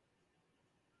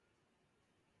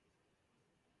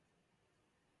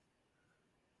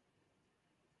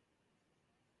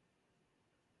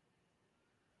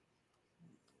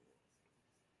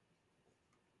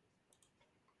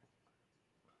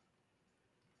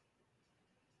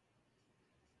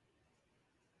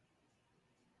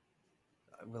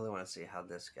 I really want to see how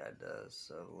this guy does.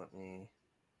 So let me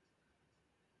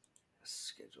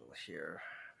schedule here.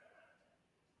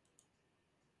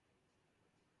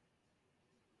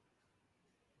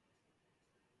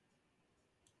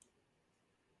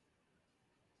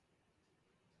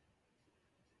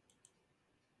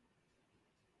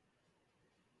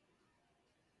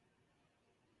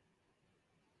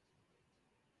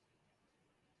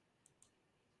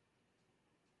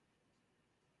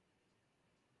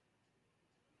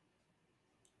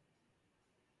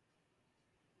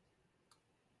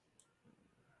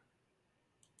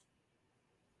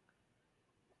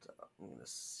 So I'm going to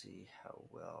see how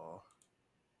well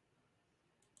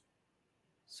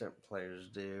certain players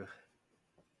do.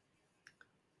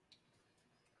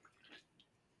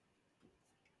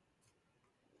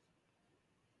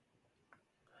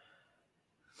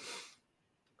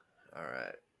 All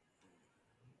right.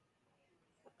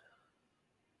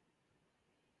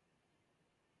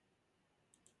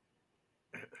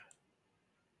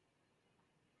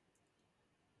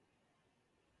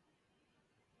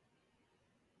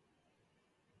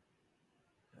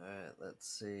 All right, let's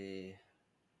see.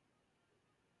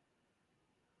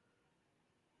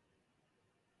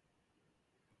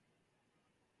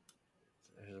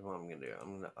 Here's what I'm going to do. I'm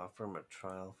going to offer him a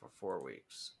trial for 4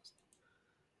 weeks.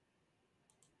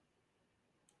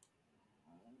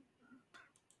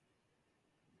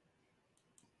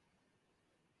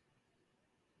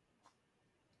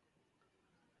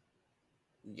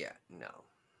 Yeah, no.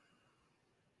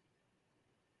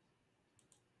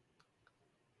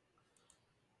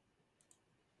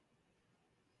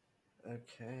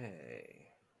 Okay.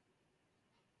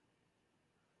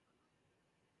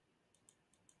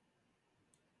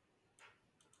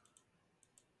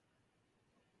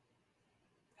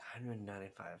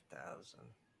 $195,000.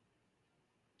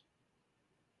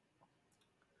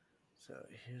 So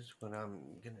here's what I'm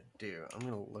gonna do. I'm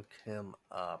gonna look him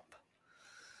up.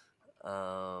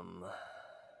 Um,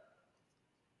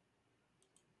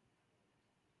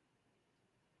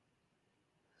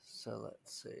 so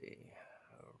let's see.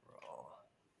 Overall.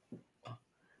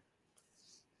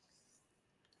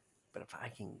 But if I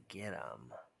can get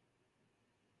him,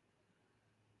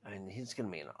 I mean, he's gonna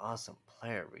be an awesome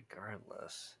player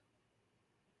regardless.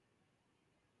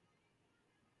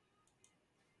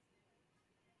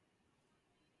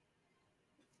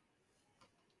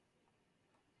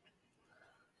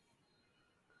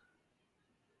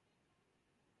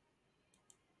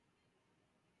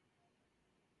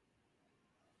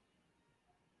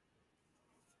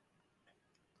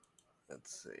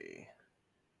 Let's see.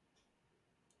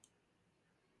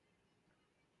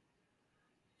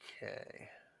 Okay.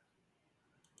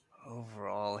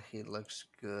 Overall, he looks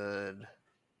good.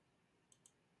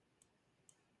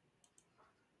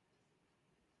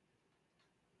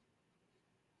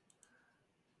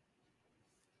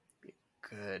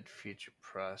 Good future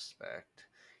prospect.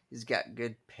 He's got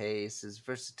good pace. His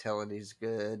versatility's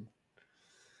good.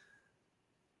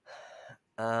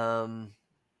 Um,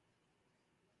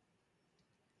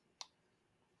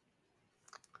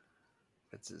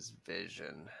 what's his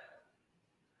vision?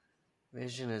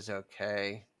 Vision is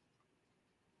okay.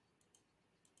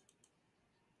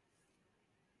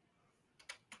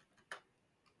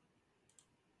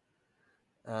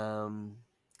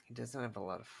 He doesn't have a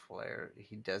lot of flair.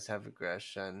 He does have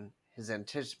aggression. His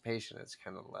anticipation is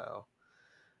kind of low,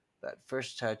 but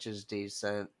first touch is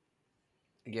decent.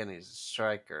 Again, he's a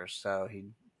striker, so he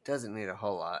doesn't need a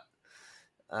whole lot.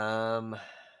 Um,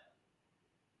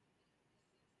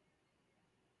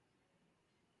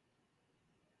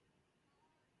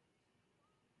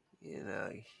 you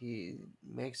know, he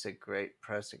makes a great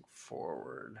pressing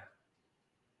forward.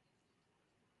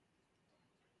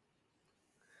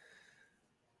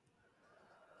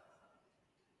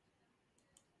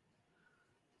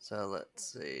 So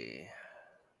let's see.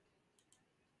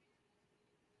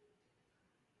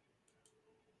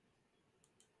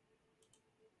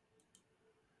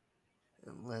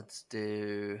 And Let's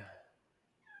do.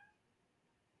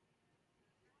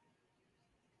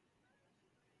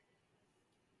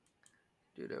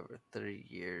 Do it over 30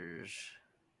 years.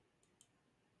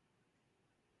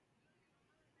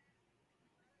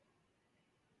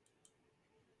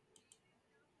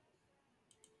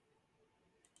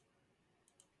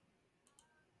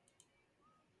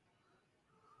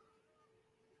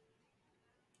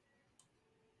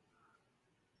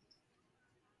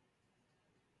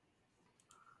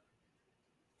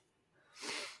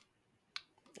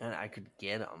 And I could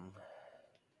get them.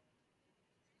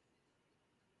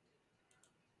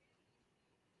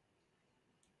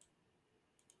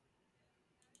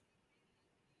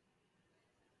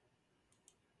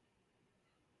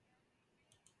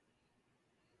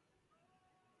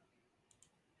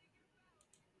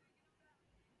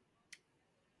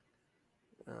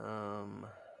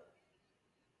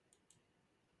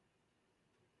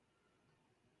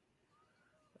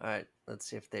 All right, let's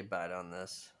see if they bite on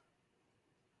this.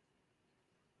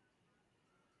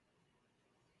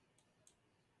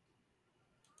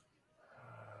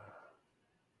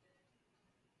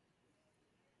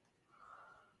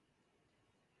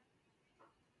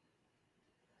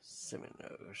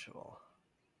 Semi-negotiable.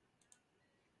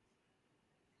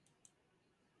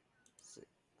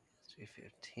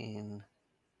 315.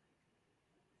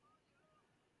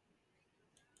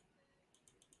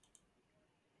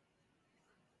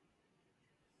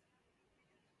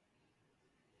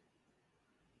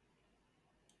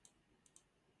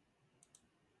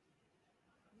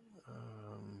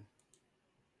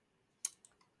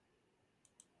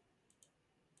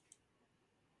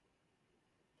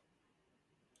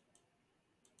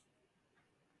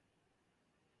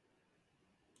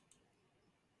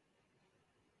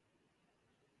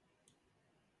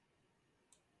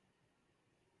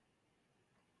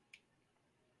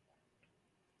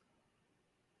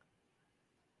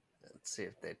 Let's see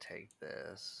if they take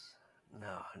this. No,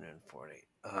 140.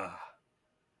 Ugh.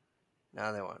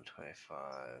 Now they want 25.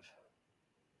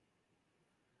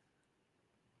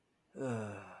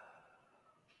 Ugh.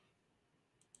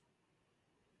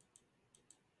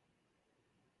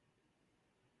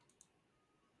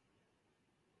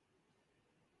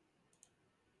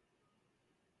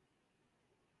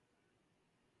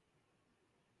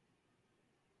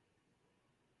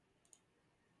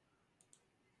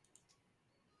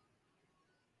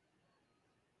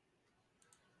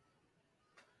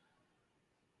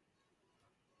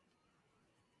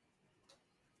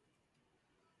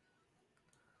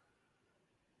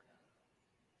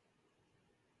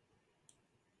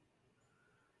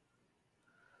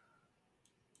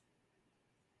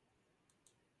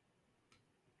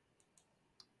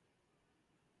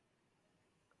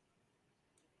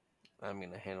 I'm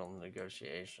going to handle the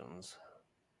negotiations.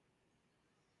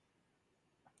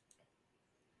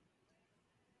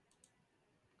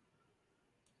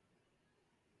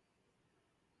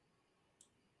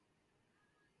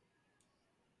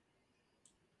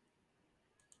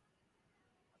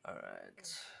 All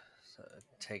right. So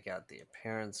take out the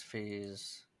appearance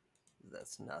fees.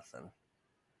 That's nothing.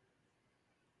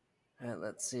 All right,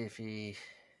 let's see if he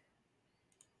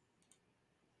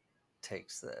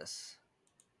takes this.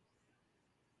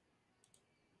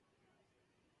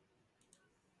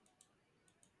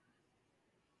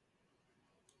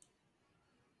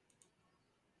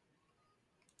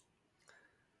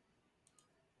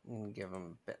 And give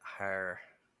him a bit higher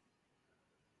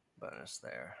bonus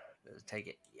there. Does it take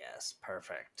it? Yes,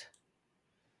 perfect.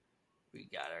 We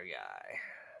got our guy.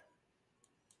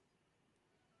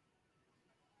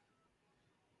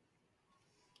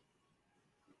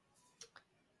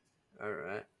 All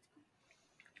right.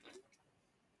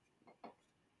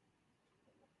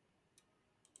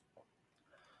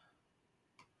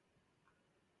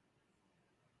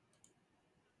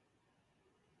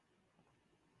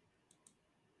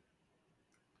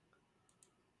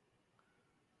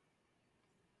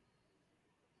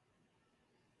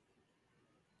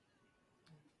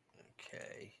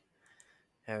 Okay.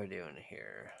 How are we doing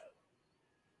here?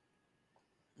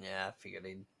 Yeah, I figured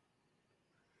he'd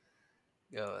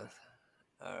go with.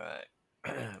 All right.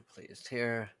 Pleased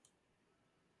here.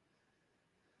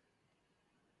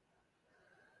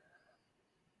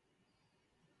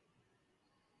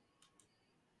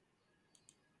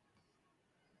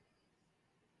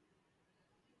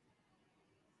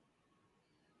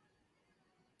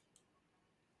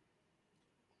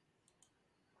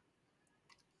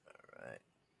 All right.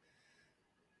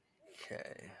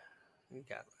 Okay. We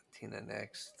got Latina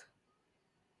next.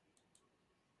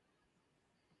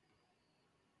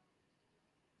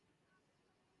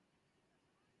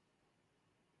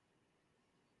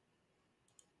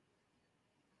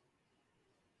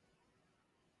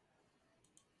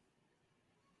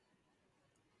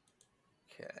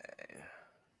 Okay.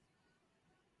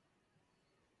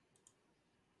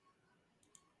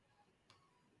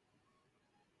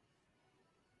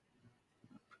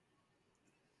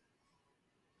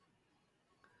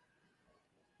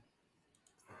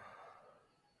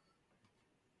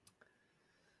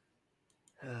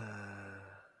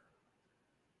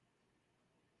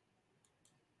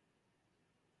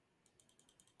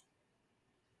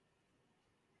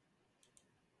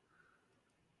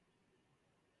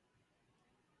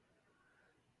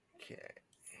 Okay.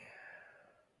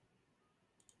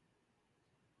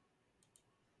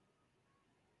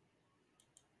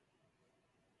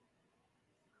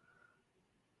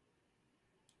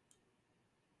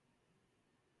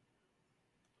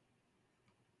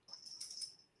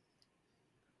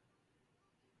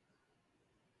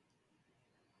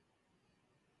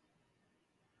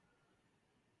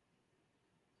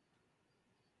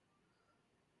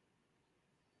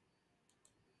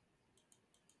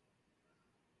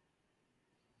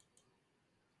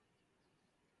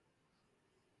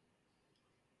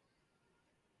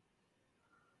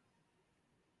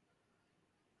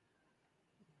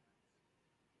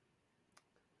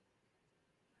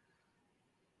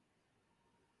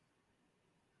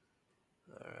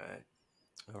 All right.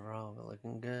 Overall, we're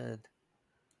looking good.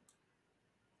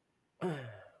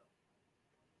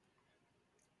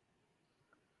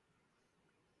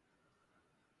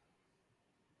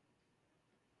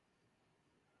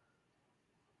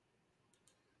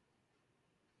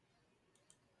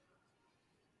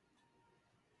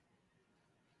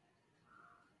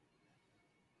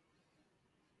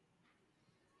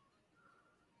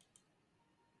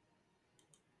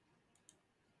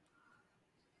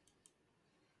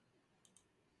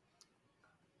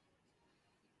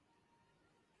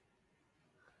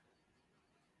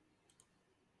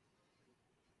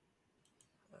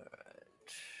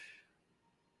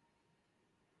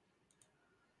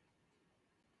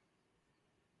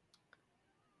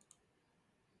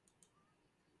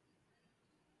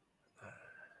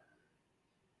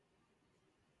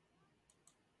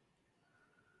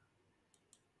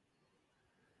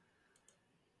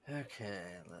 Okay,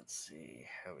 let's see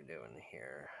how we doing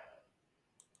here.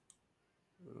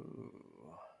 Ooh.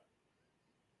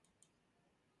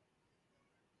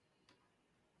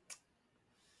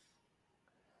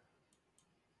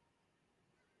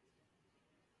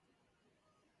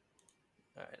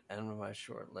 All right, end of my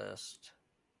short list.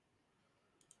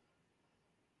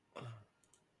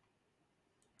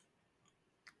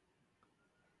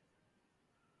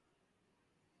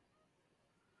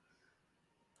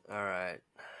 All right.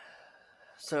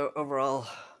 So overall,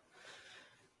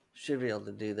 should be able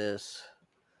to do this.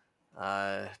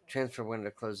 Transfer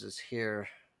window closes here.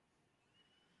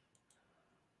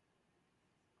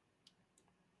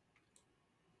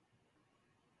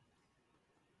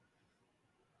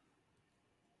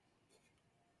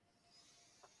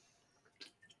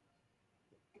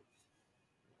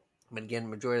 But again,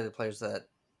 majority of the players that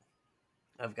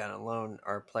I've got on loan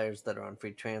are players that are on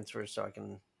free transfer, so I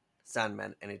can sign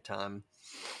them at any time.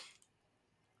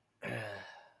 All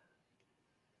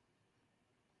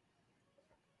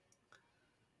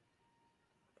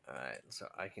right, so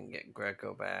I can get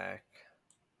Greco back.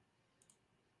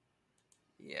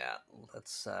 Yeah,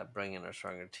 let's bring in a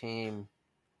stronger team.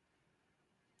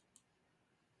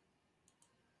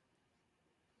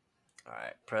 All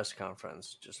right, press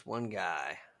conference, just one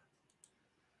guy.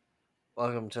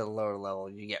 Welcome to the lower level.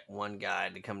 You get one guy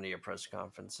to come to your press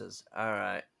conferences. All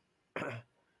right.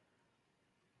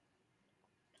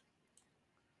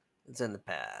 It's in the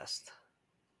past.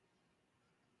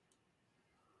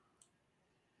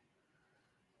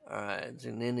 All right,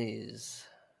 Zunini's.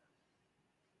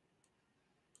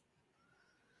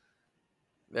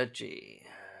 Veggie.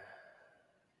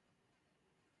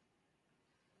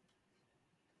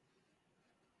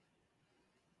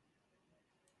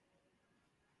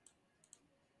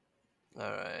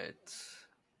 All right.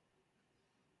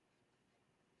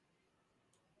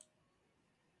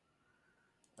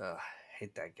 Ugh,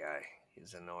 hate that guy.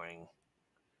 He's annoying.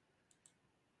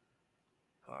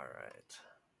 All right.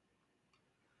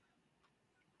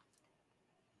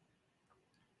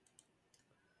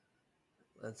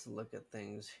 Let's look at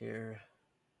things here.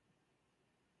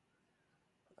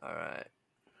 All right.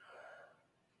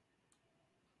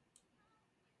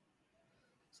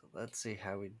 So let's see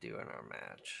how we do in our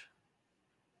match.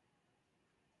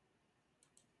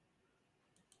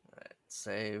 All right.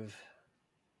 Save.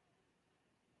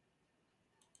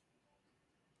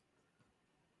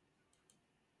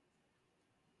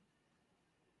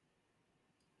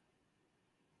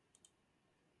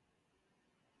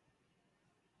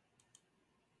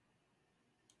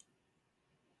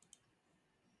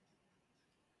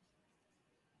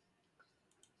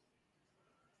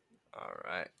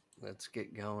 right, let's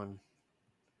get going.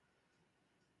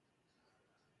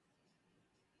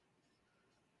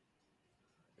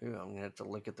 Ooh, I'm gonna have to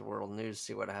look at the world news,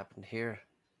 see what happened here.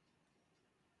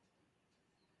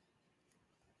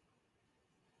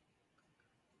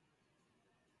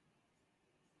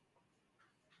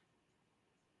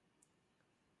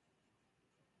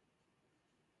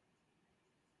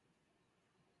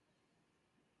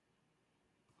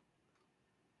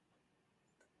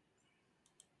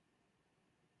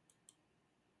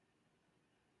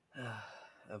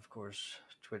 Of course,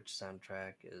 Twitch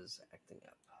soundtrack is acting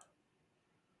up.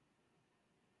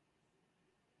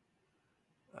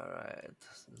 All right,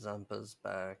 Zampa's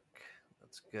back.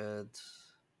 That's good.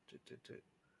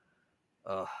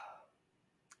 Oh,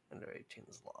 under 18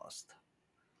 is lost.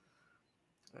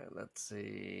 All right, let's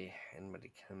see.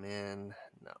 Anybody come in?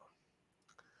 No.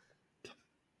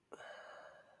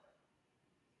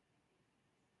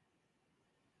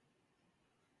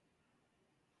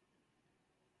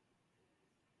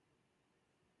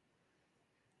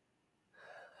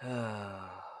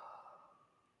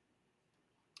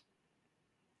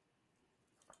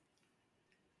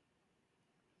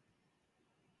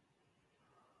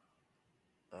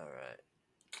 All right.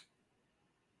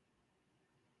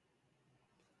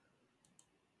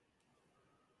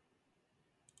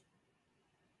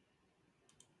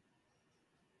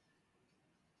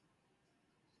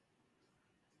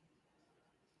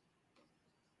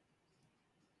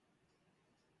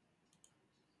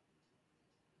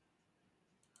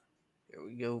 Here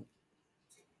we go.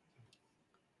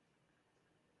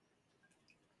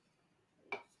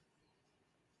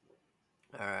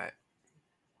 All right.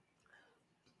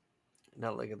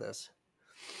 Now look at this.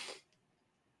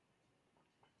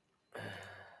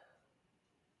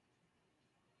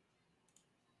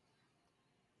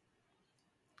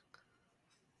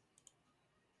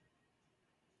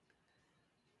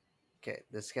 Okay,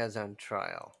 this guy's on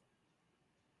trial.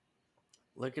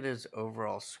 Look at his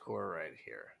overall score right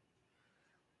here.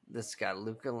 This guy,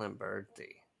 Luca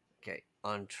Lamberti, okay,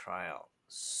 on trial,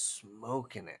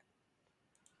 smoking it.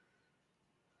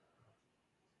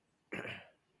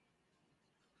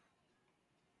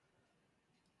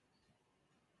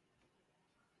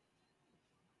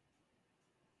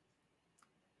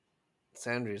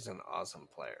 Sandri's an awesome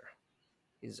player.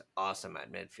 He's awesome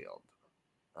at midfield.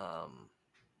 Um,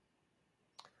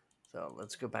 so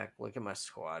let's go back, look at my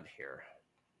squad here.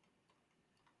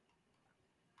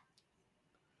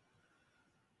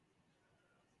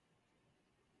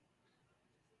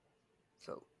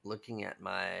 So looking at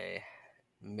my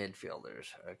midfielders,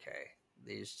 okay,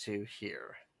 these two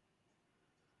here.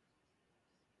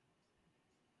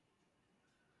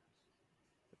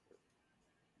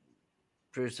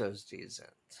 Brusso's decent.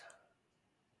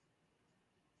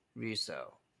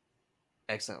 Riso,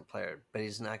 excellent player, but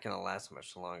he's not going to last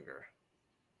much longer.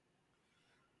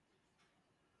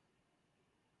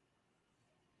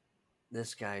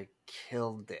 This guy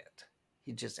killed it.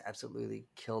 He just absolutely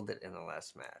killed it in the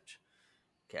last match.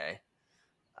 Okay.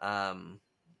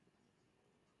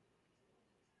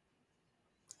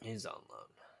 He's on loan.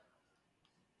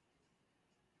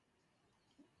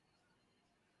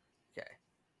 Okay.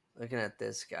 Looking at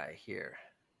this guy here.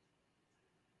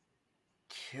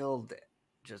 Killed it.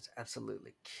 Just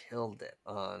absolutely killed it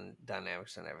on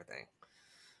dynamics and everything.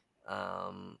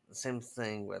 Same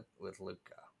thing with Luca.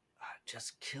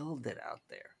 Just killed it out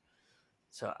there.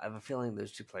 So I have a feeling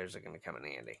those two players are going to come in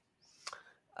handy.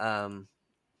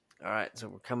 All right, so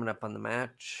we're coming up on the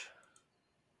match.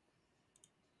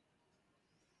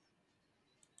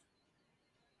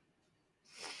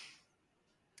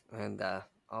 And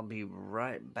I'll be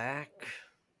right back.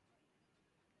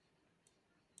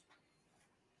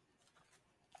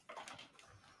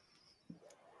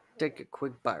 Take a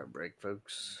quick bio break,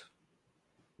 folks.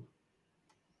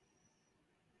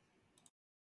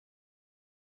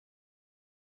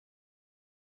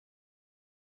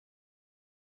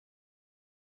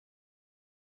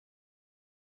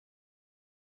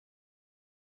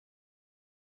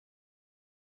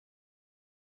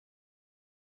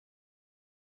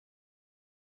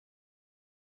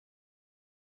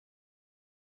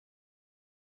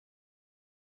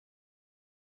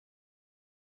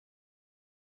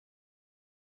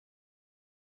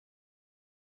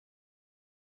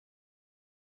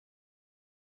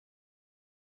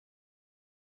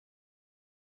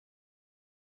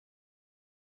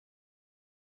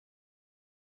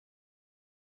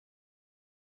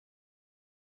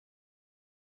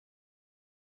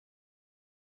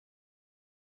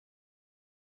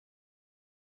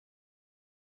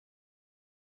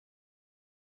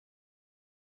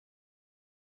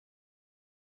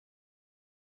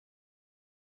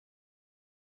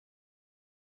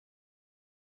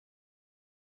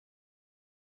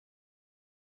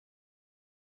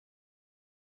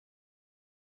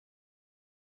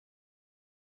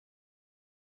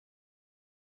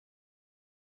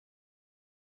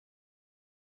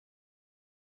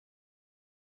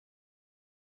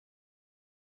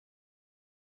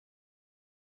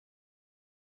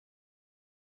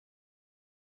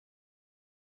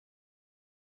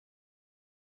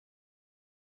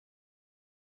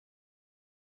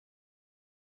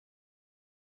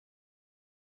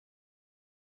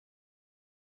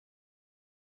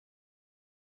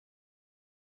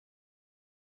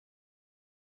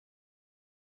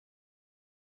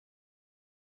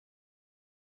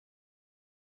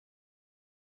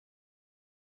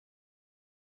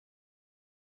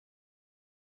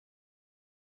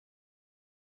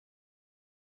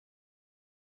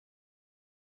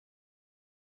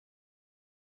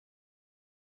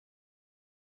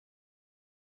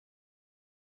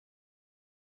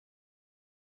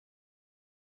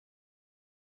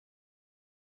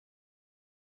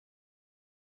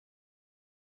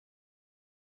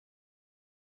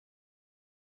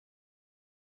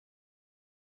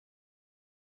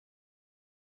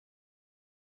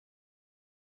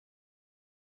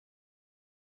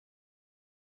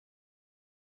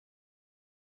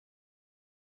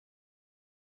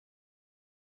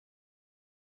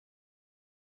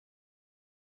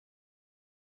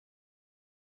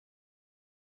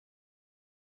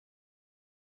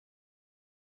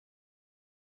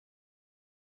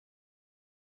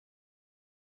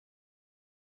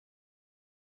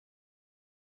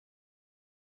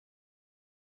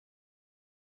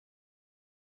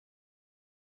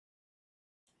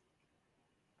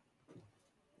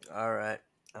 All right,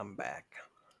 I'm back.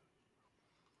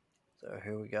 So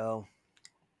here we go.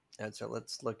 And so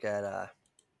let's look at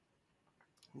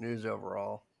news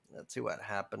overall. Let's see what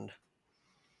happened.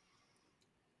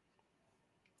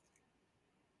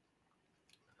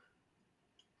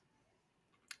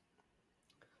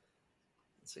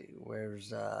 Let's see,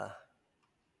 where's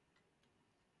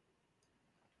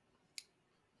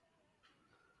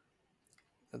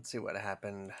let's see what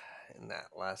happened in that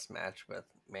last match with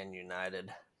Man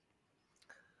United.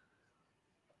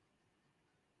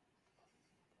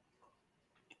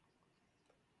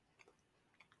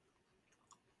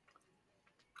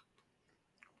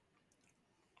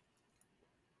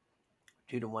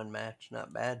 Two to one match,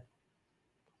 not bad.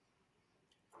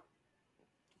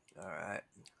 All right.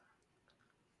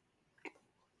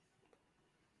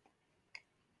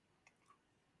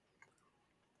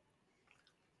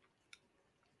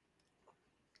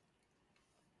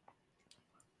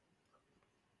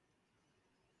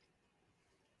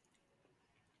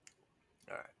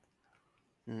 All right.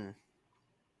 Hmm.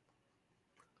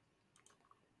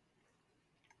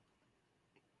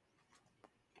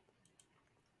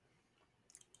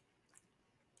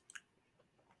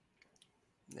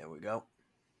 There we go.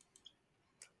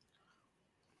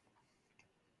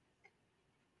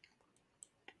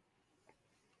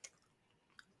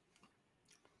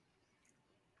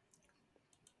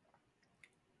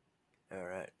 All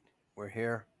right. We're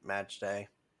here. Match day.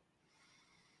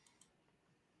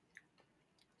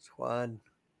 Squad.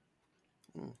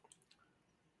 Hmm.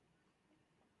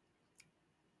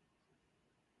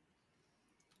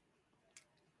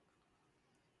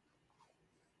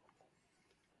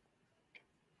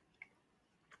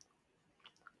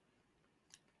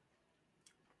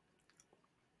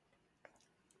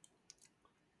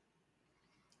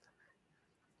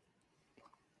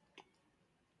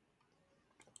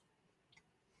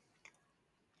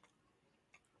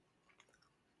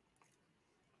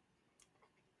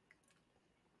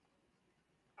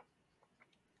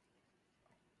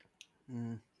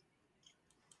 Hmm.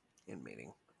 In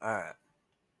meeting. All right.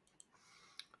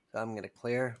 So I'm going to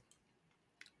clear.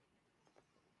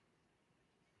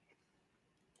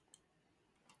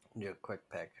 Do a quick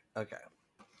pick. Okay.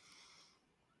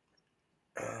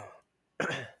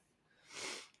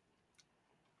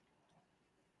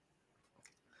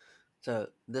 So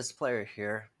this player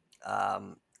here,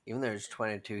 even though he's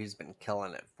 22, he's been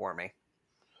killing it for me.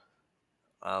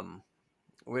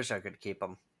 Wish I could keep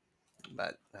him,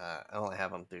 but I only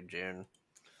have him through June.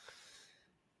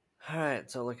 All right,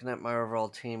 so looking at my overall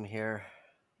team here,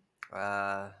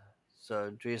 uh,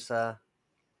 so Drisa,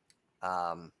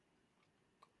 um,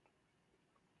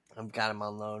 I've got him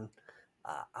on loan.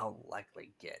 I'll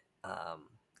likely get a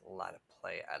lot of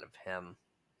play out of him.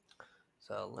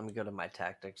 So let me go to my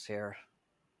tactics here.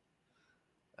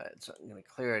 All right, so I'm going to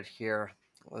clear it here.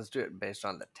 Let's do it based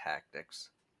on the tactics.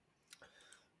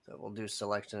 So we'll do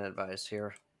selection advice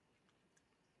here.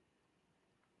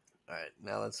 All right,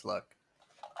 now let's look.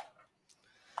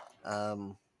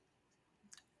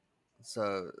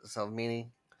 So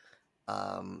Salvini,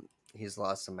 he's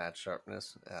lost some match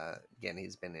sharpness. Again,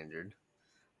 he's been injured.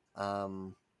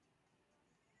 And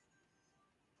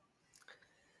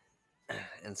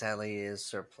sadly, he is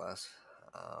surplus.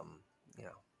 Um, you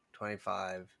know,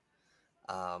 25.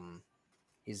 Um,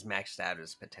 he's maxed out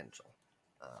his potential.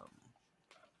 Um,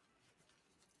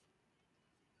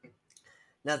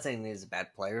 Not saying he's a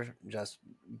bad player, just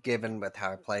given with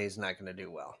how I play, he's not going to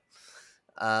do well.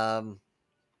 Um,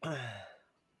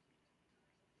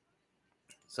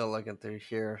 so looking through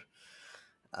here,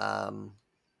 all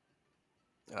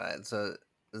right. So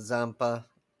Zampa,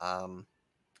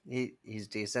 he's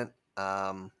decent,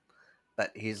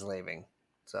 but he's leaving.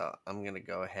 So I'm gonna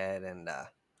go ahead and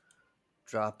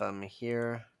drop him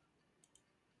here.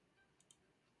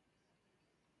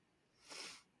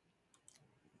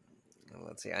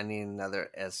 Let's see. I need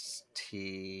another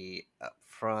ST up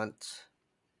front.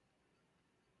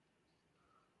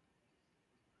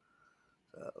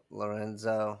 So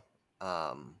Lorenzo,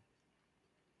 um,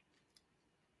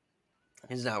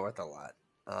 he's not worth a lot.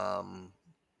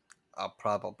 I'll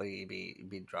probably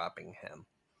be dropping him.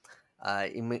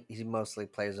 He mostly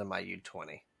plays on my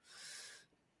U20.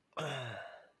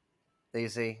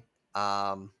 Daisy,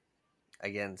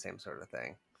 again, same sort of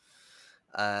thing.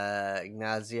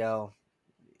 Ignazio,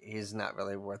 he's not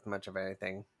really worth much of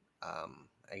anything.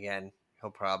 Again,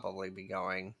 he'll probably be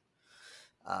going.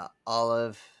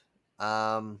 Olive,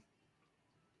 um,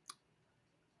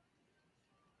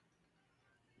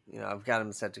 I've got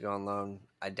him set to go on loan.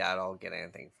 I doubt I'll get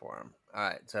anything for him. All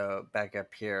right, so back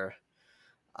up here.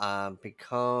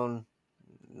 Picone,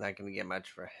 not going to get much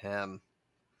for him.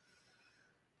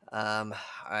 All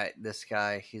right, this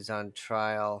guy, he's on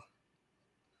trial.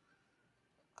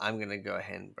 I'm gonna go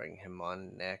ahead and bring him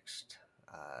on next.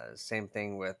 Same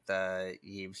thing with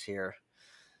Yves here.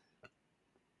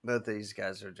 Both of these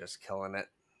guys are just killing it.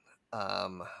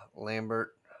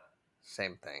 Lambert,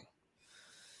 same thing.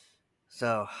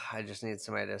 So I just need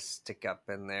somebody to stick up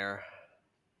in there.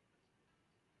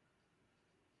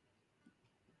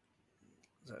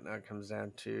 So now it comes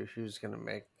down to who's gonna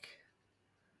make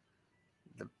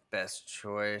the best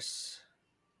choice.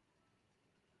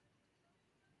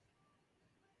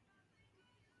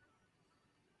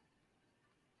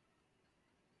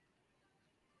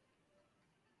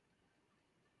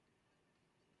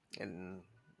 And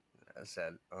I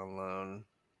said on loan.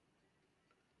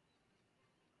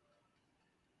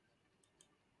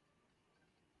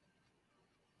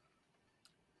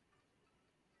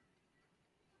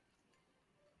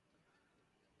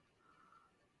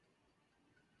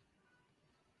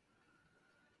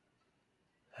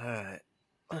 All right.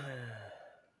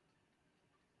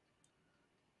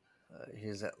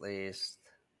 He's at least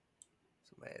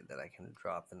somebody that I can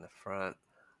drop in the front.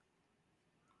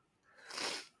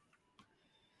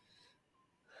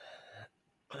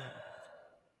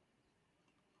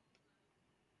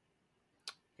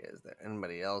 Is there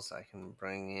anybody else I can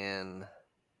bring in?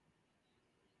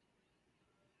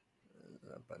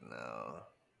 But no.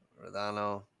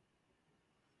 Rodano?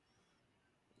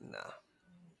 No.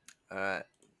 All right.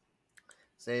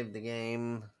 Save the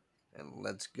game and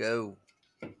let's go.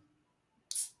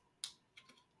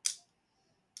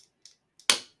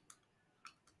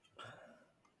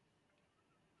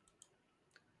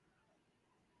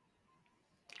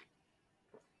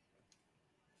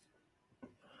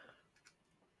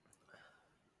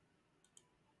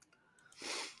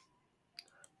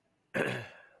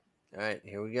 All right,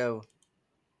 here we go.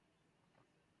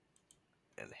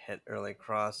 And hit early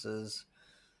crosses.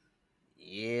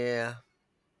 Yeah.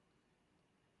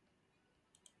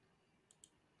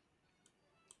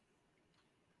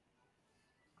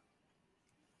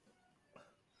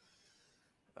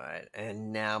 All right,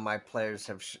 and now my players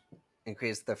have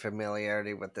increased their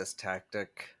familiarity with this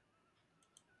tactic.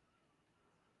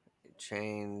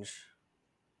 Change.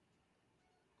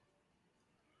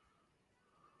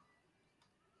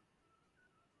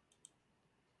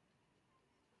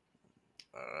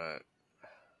 All right.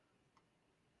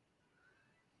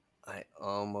 I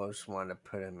almost want to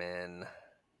put him in.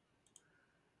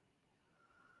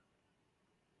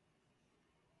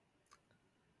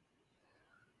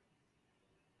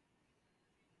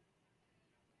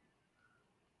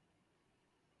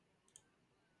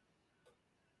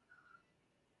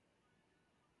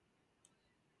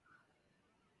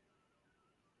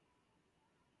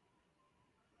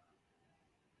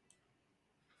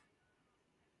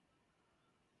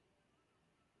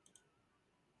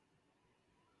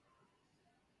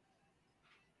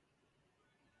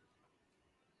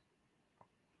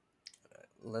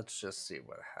 Let's just see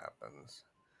what happens.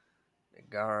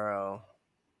 Nagaro.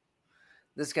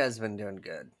 This guy's been doing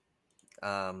good.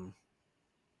 All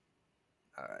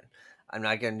right. I'm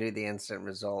not going to do the instant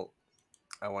result.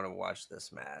 I want to watch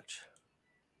this match.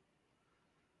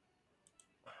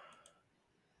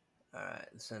 All right.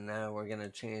 So now we're going to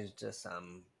change to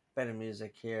some better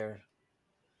music here.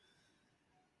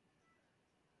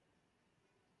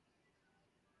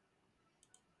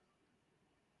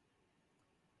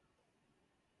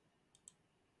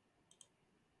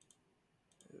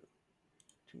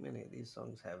 Too many of these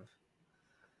songs have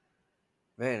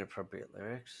very inappropriate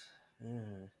lyrics.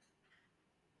 Mm.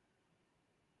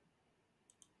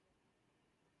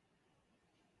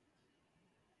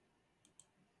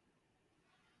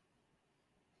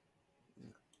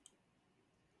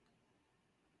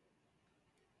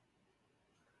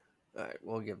 All right,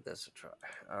 we'll give this a try.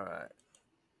 All right.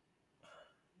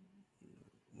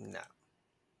 No.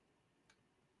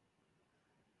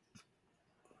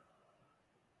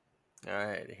 All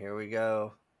right, here we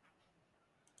go.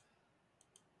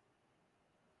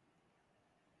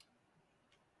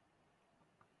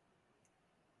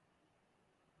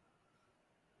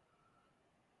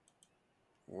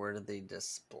 Where did they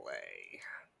display?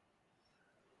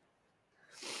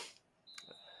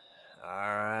 All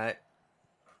right.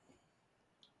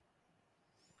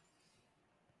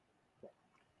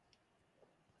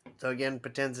 So again,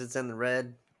 Potenza's in the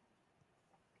red.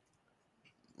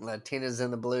 Latina's in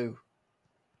the blue.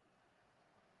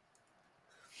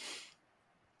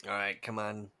 All right, come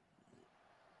on.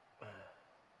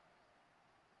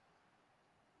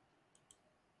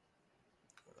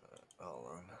 Hold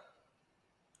on.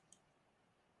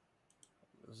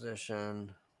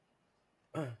 Position.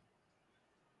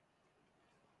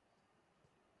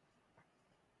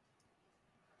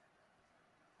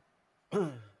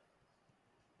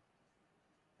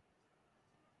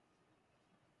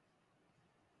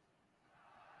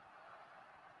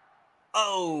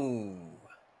 Oh!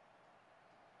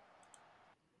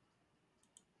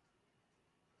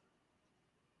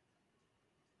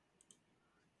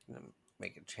 Gonna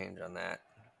make a change on that.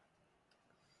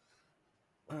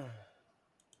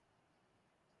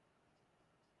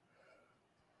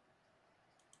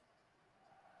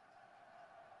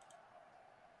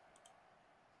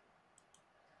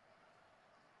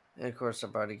 And of course,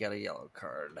 I've already got a yellow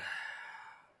card.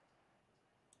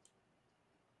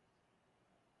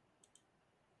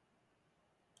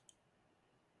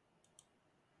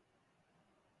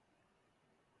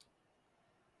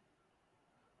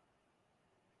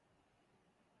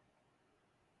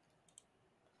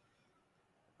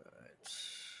 Alright.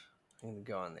 I'm going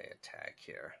to go on the attack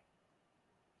here.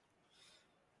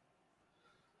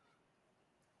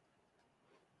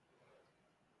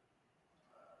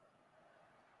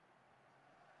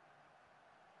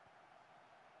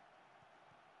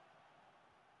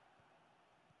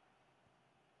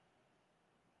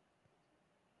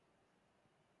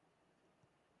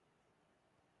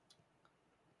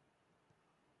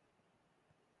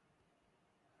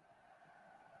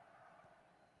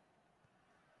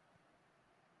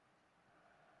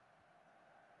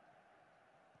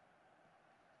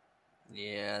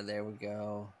 Yeah, there we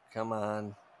go. Come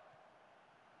on.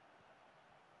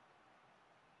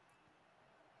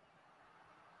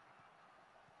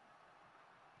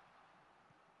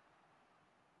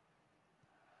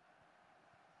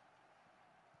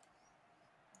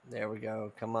 There we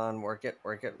go. Come on, work it,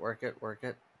 work it, work it, work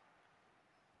it.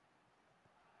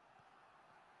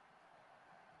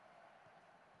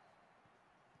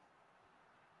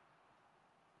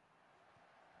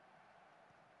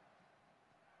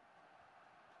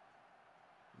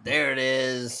 There it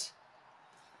is.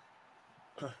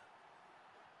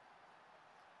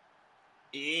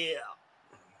 Yeah.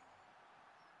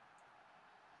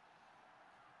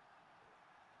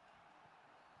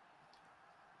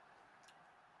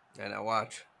 And now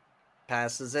watch.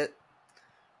 Passes it.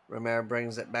 Romero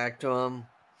brings it back to him.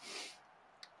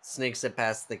 Sneaks it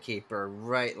past the keeper.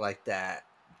 Right like that.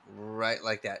 Right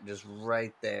like that. Just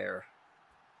right there.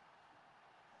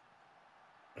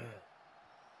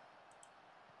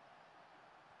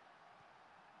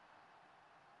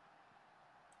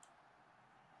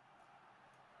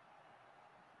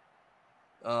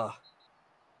 Oh.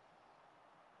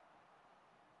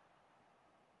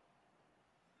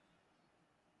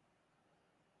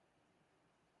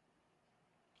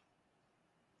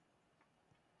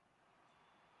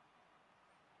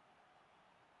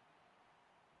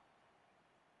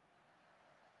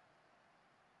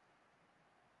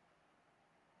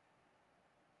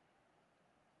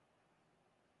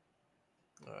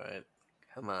 All right.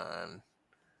 Come on.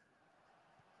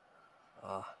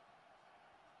 Oh.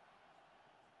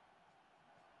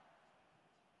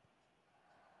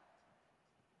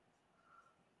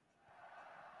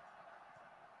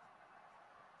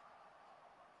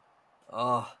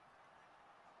 Oh.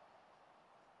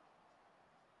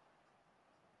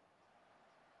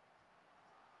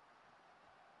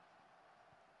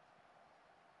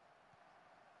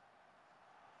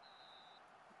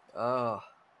 Oh.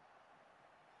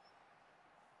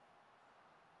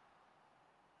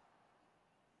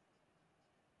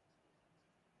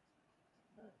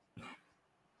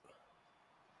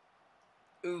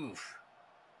 Oof.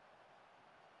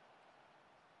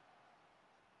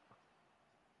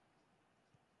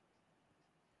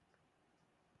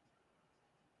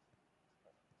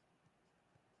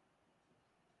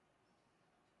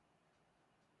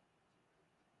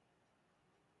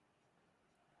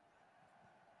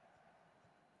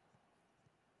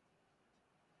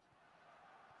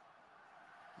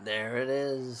 There it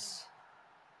is.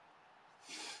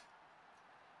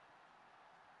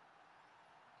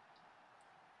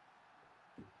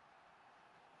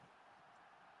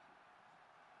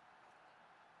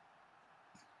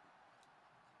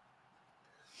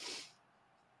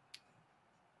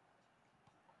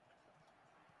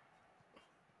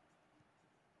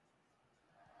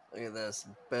 Look at this.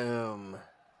 Boom.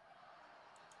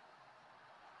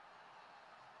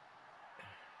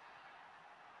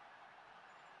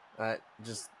 All right.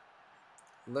 Just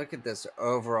look at this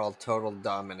overall total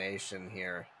domination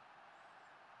here.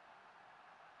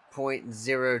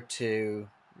 0.02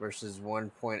 versus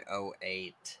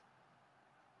 1.08.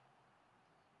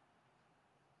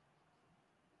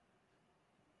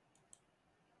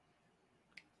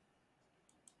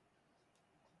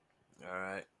 All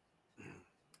right.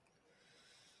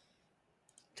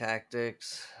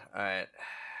 Tactics. All right.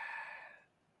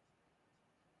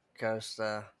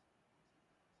 Costa,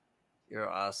 you're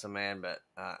awesome, man, but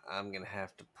I'm going to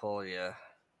have to pull you.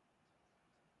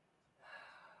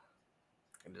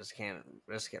 I just can't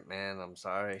risk it, man. I'm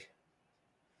sorry.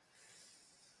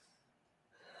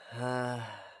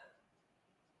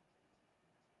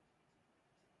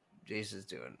 Jason's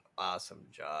doing an awesome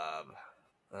job.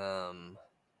 Alright,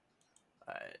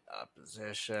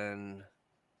 opposition.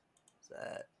 Is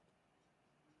that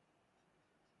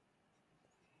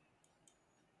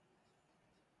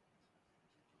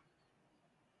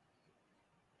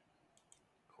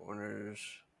corners?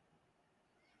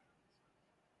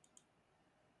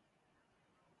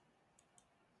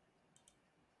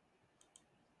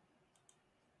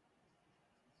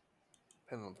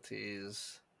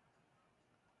 Penalties.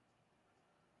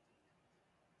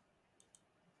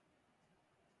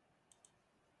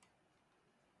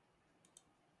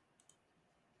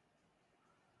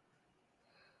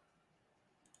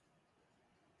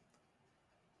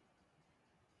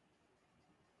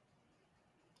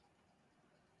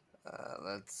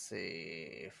 Let's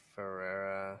see.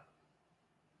 Ferreira.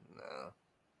 No.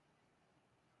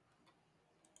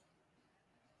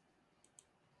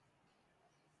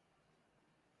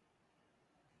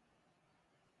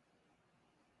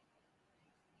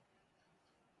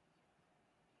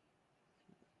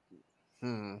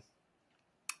 Hmm.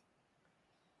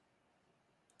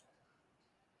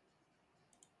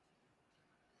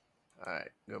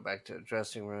 Alright, go back to the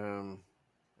dressing room.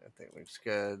 I think looks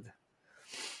good.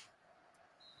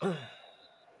 Okay,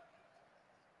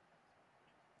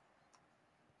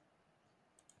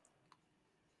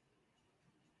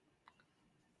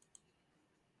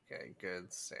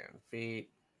 good. Sand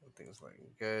feet. Everything's looking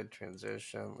good.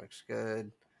 Transition looks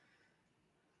good.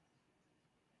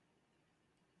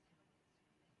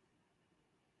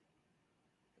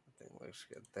 Everything looks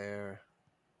good there.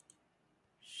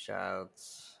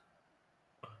 Shouts.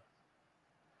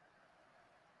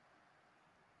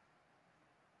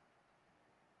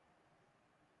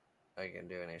 I can't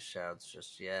do any shouts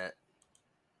just yet.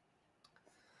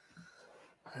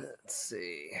 Let's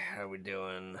see. How we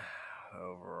doing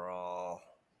overall?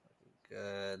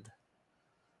 Good.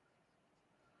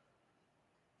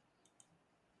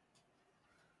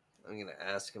 I'm going to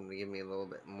ask him to give me a little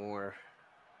bit more.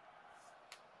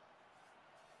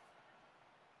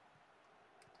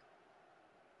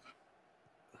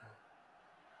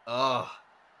 Oh.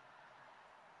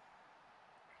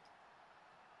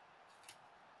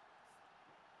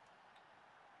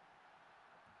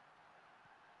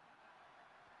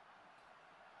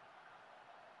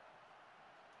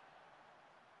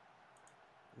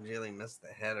 Really missed the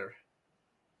header.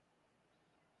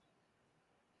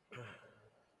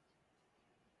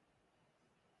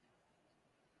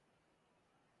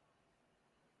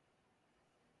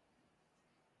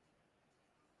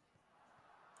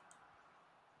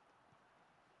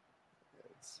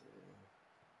 Let's see.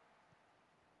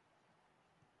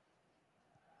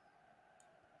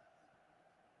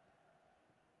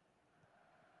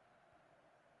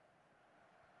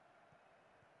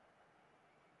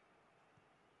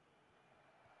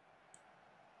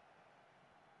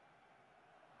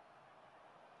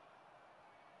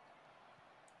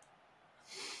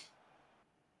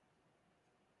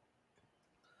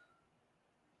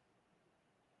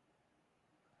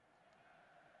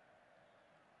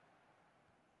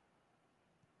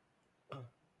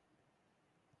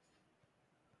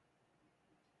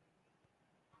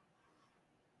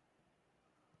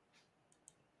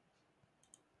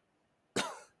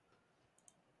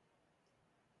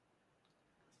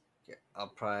 Okay, I'll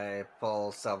probably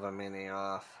pull Salvamini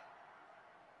off.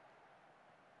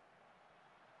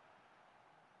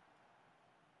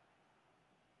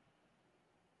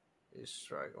 He's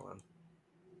struggling.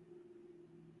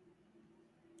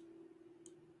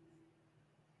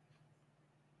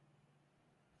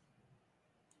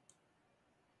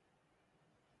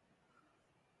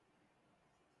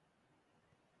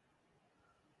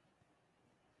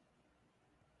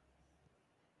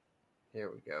 Here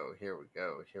we go. Here we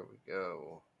go. Here we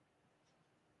go.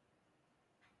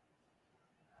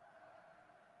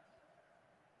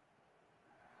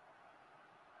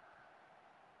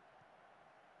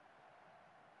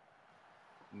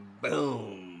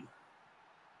 Boom.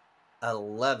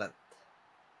 11th.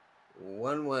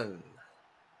 1-1.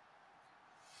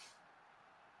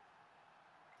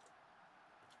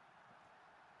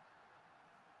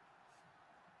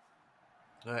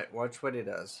 All right, watch what he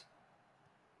does.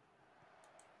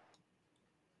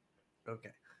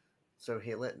 Okay. So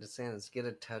he let DeSantis get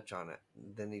a touch on it.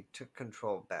 Then he took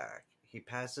control back. He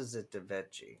passes it to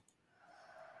Vecchi.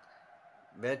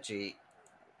 Vecchi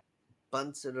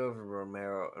bunts it over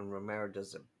Romero, and Romero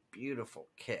does a beautiful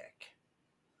kick.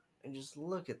 And just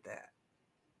look at that.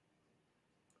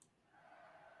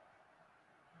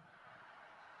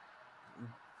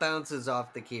 bounces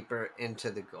off the keeper into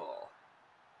the goal.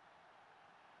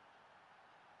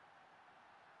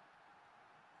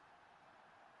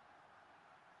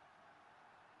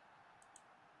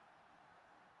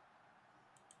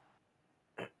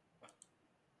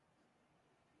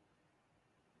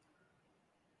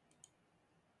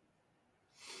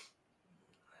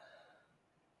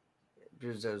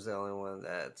 Bruzo's the only one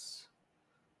that's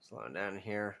slowing down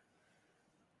here.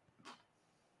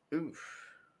 Oof.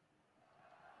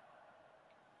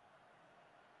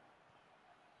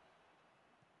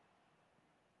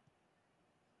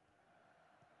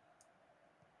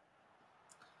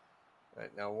 Right,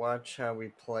 now watch how we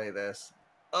play this.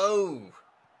 Oh!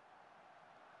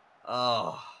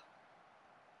 Oh.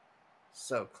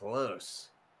 So close.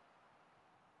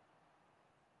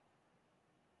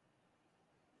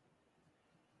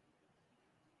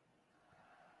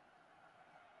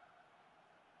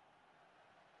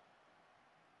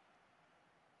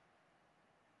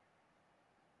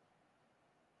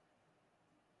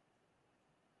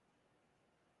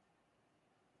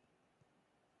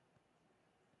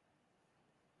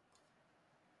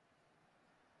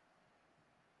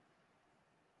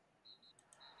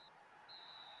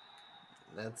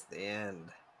 That's the end.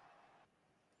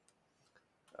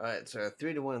 Alright, so a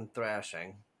 3-1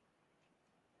 thrashing.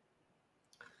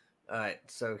 Alright,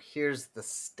 so here's the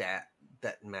stat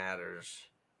that matters.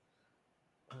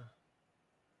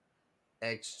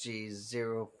 XG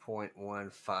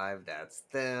 0.15, that's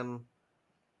them,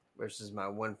 versus my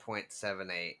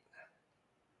 1.78.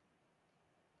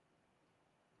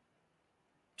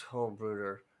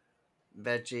 Tollbruder.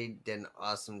 Veggie did an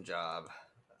awesome job.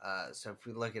 So if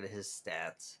we look at his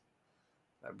stats,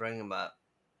 I bring him up,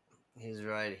 he's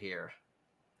right here.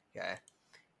 Okay.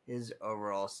 His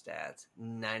overall stats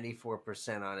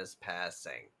 94% on his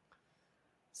passing,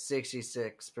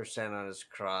 66% on his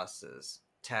crosses,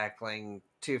 tackling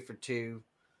 2 for 2,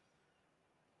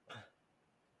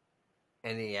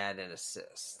 and he had an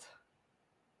assist.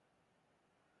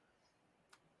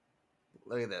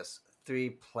 Look at this.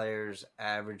 3 players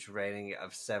average rating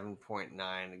of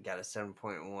 7.9. Got a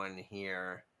 7.1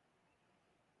 here.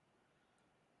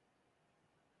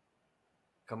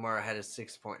 Kamara had a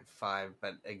 6.5,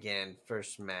 but again,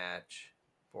 first match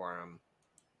for him.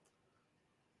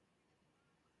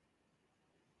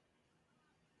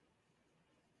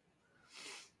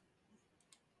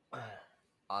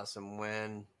 Awesome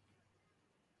win.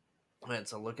 And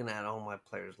so looking at all my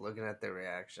players, looking at their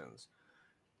reactions,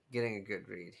 getting a good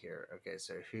read here. Okay,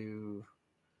 so who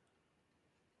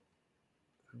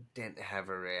didn't have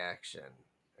a reaction?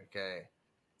 Okay,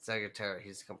 Zagatera,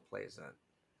 he's complacent.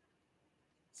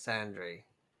 Sandri,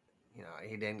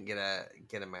 he didn't get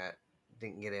a match,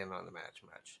 didn't get in on the match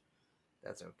much.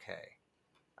 That's okay.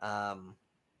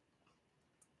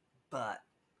 But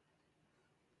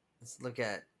let's look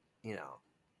at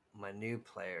my new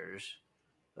players.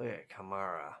 Look at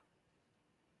Kamara.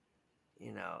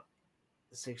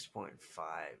 6.5.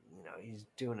 He's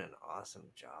doing an awesome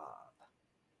job.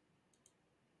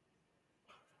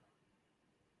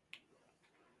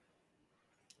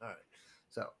 All right.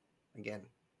 So again,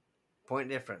 point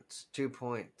difference, 2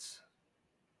 points.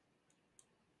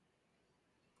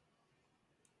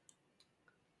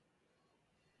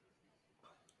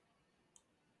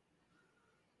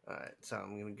 All right. So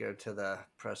I'm going to go to the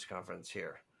press conference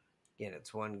here. Again,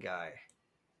 it's one guy.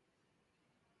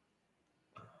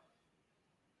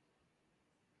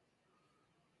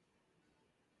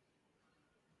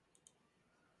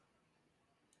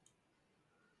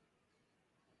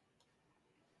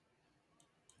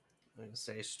 I'm going to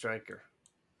say striker.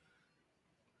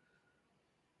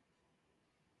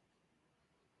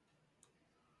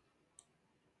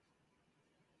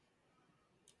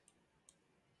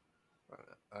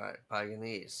 All right,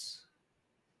 Paganese.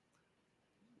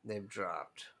 They've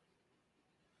dropped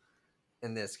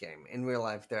in this game. In real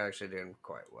life, they're actually doing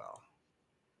quite well.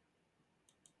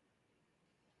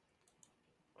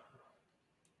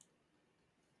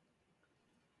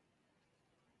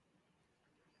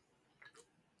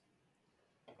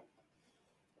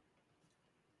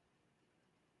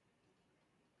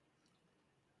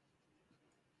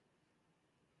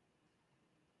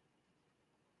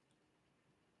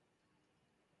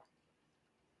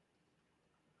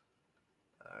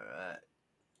 All right.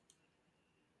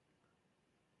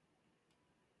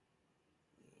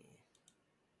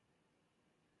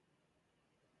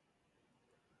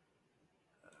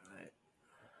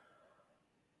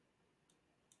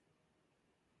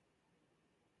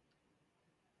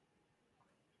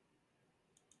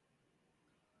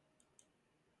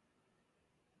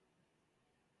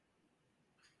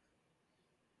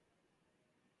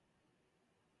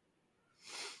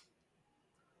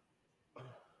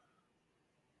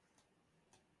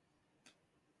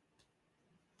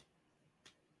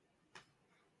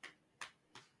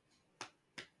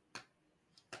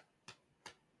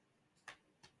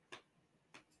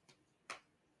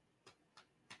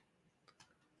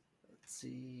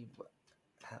 see what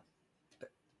happens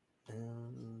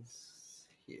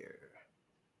here.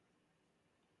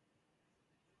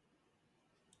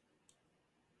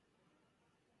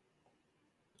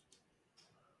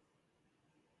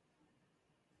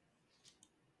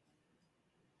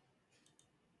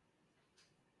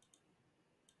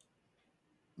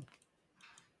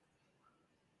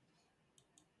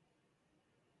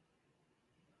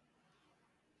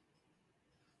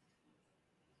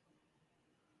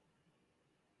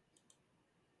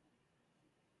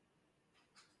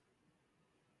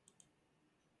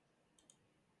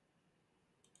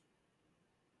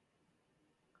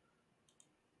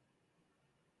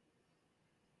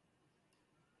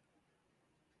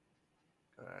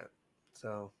 All right.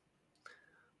 So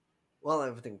while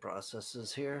everything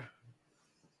processes here,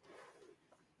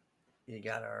 you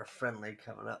got our friendly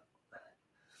coming up.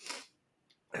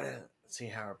 See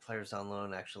how our players on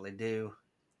loan actually do.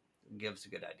 Gives a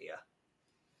good idea.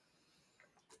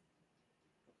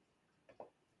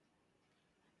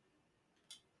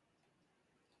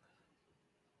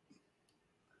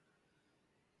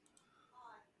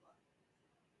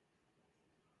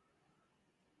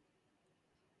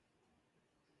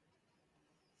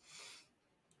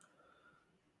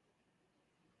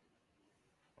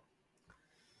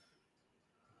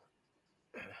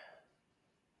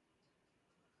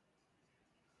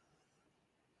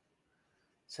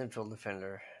 Central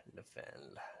defender,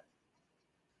 defend.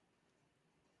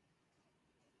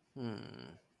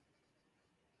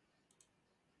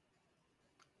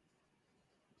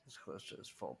 It's close to his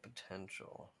full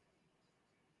potential.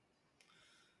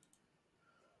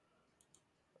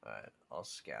 Alright, I'll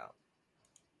scout.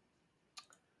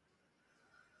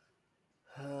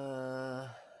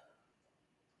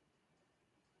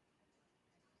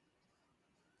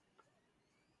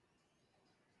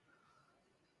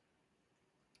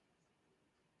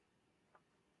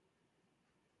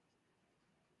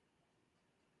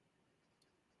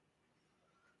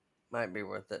 Might be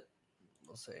worth it.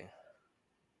 We'll see.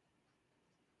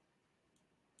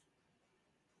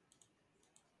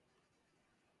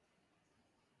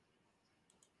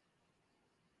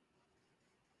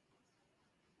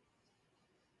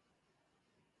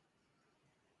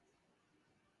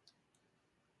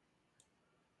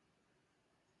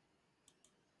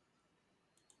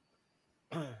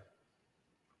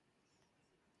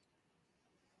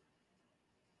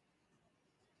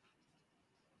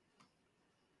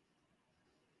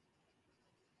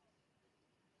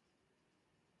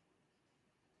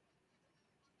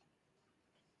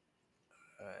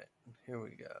 Alright, here we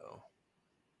go.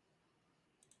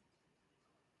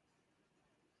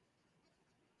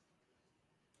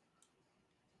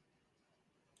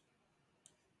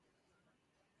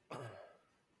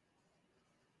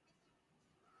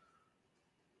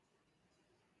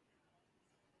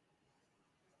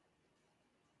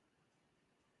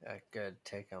 Yeah, good.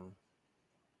 Take him.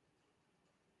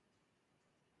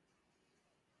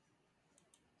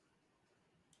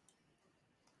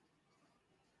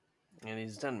 And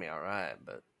he's done me alright,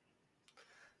 but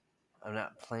I'm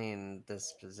not playing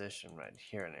this position right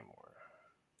here anymore.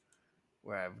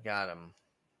 Where I've got him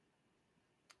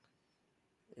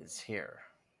is here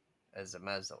as a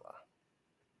Mezzala.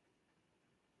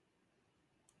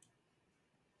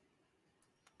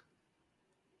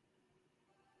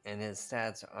 And his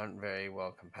stats aren't very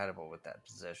well compatible with that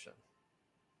position.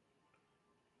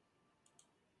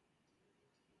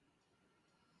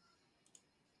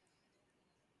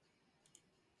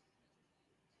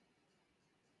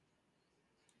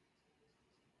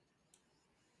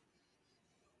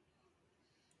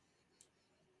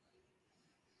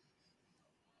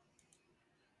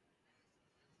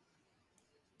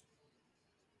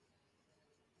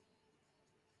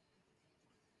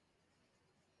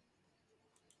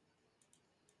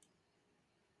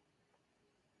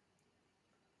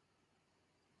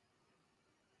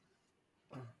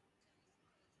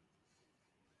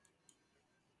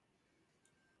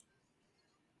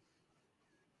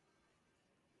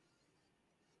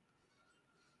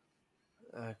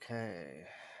 Okay.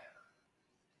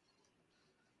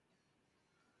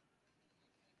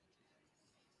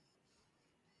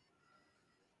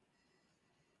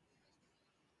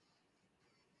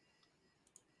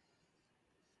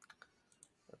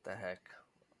 What the heck?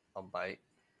 I'll bite.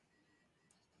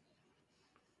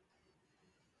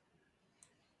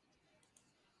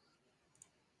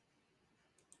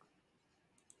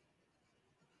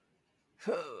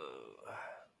 Remove.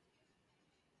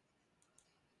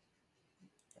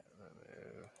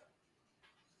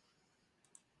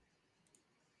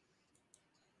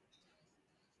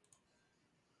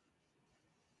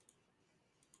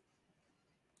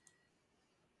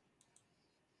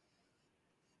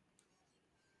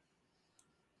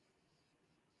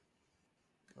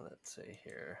 Let's see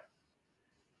here.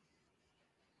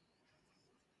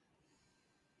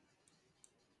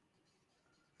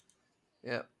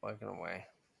 Yep, walking away.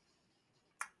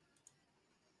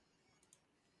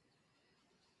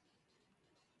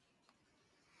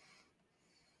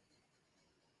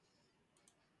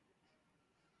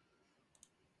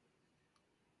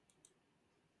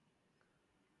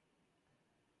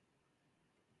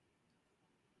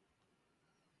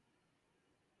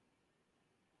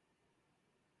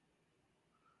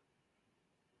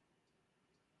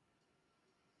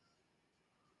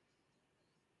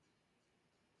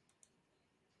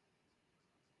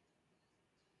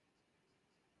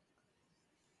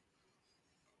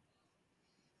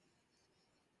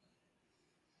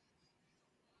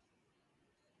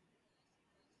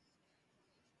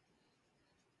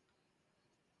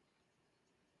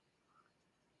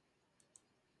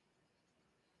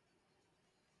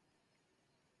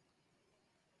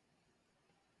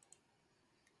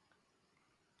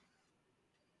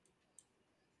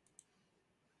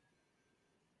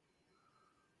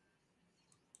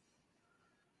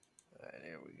 All right,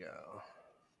 here we go.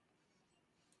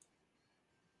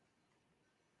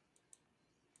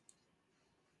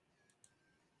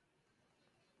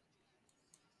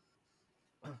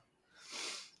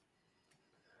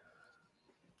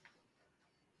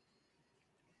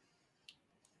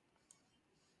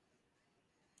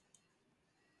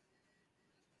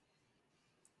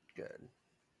 Good.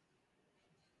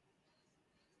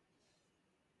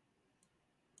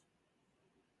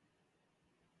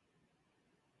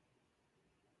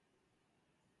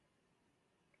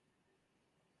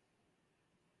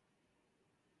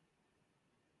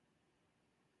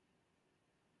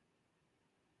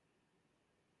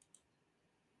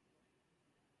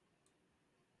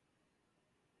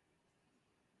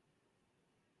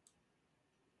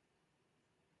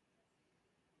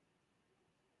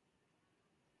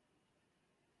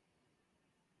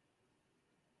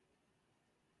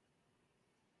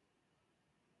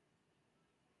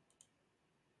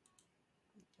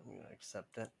 I'm going to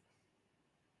accept it.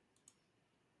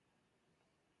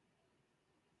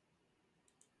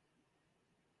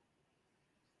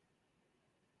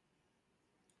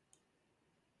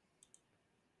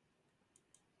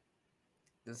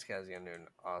 This guy's going to do an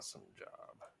awesome job.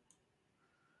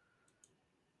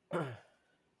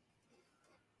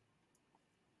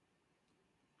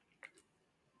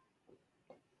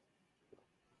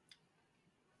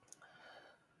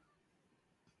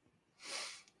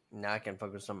 Now I can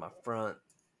focus on my front.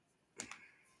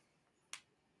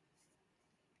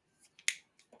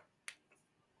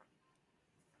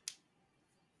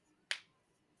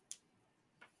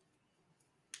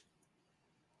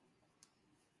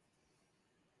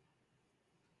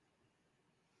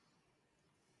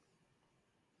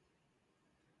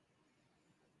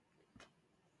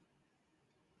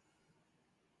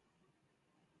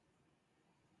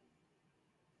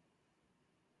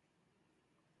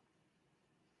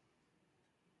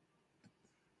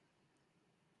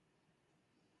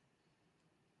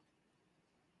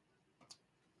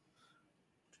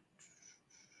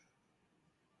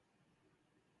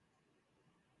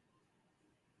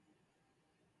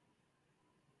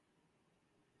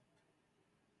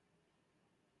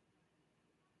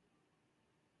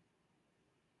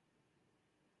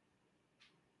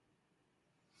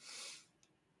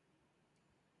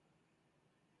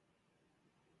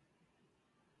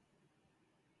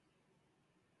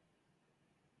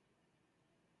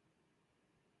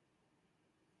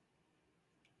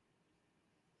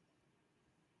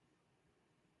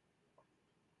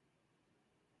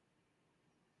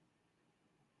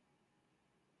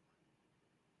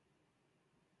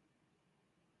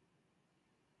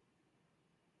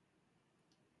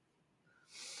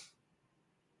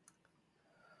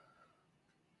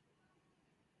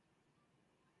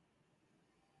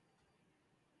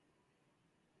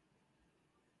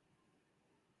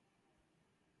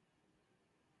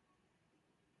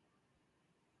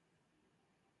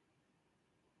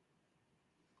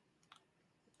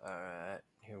 All right,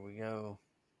 here we go.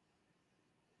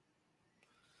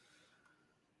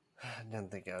 I didn't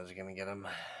think I was going to get him.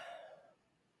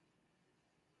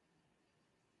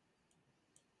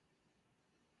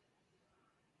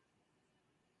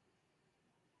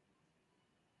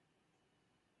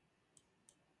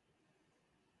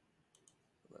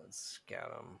 Let's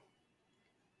scout him.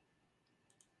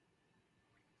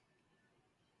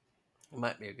 He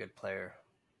might be a good player.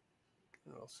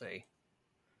 We'll see.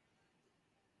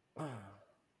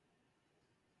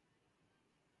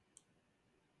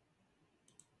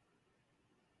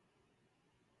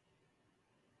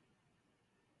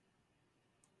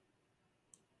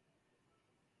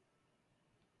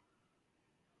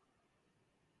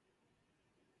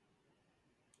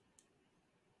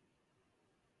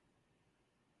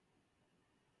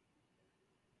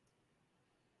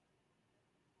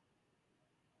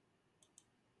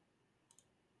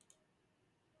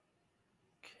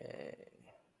 Okay,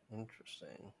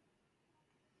 interesting.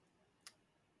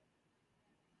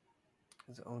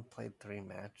 He's only played 3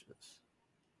 matches.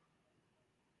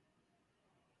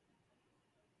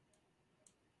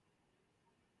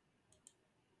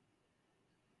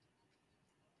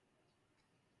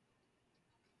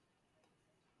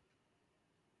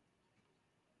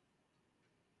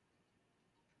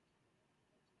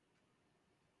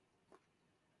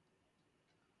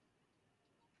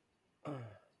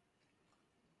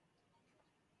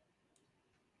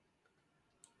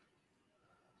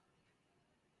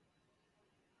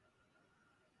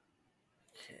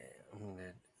 Okay, I'm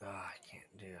gonna. Oh, I can't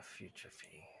do a future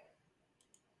fee.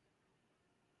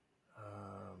 I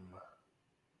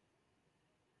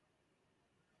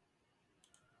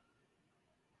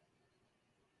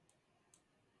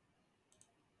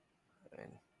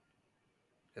mean,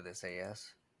 did they say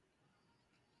yes?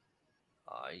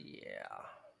 Oh yeah.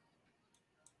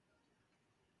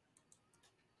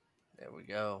 There we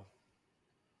go.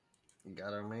 You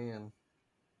got our man.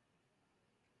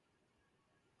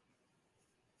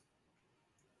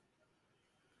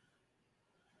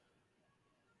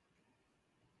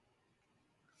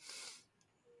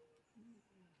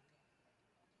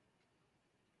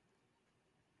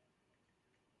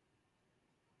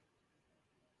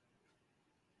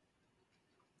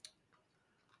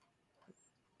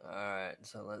 All right,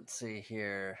 so let's see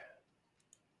here.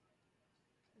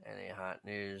 Any hot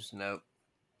news? Nope.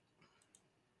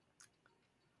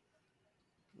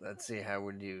 Let's see how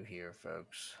we do here,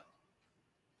 folks.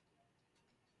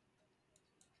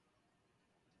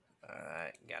 All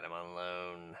right, got him on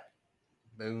loan.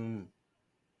 Boom.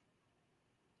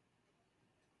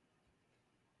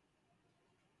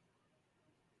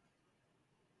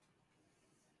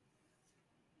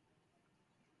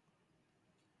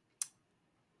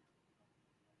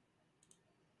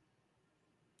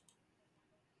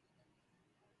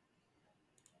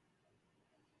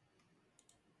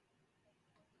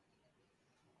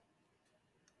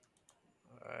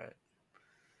 All right.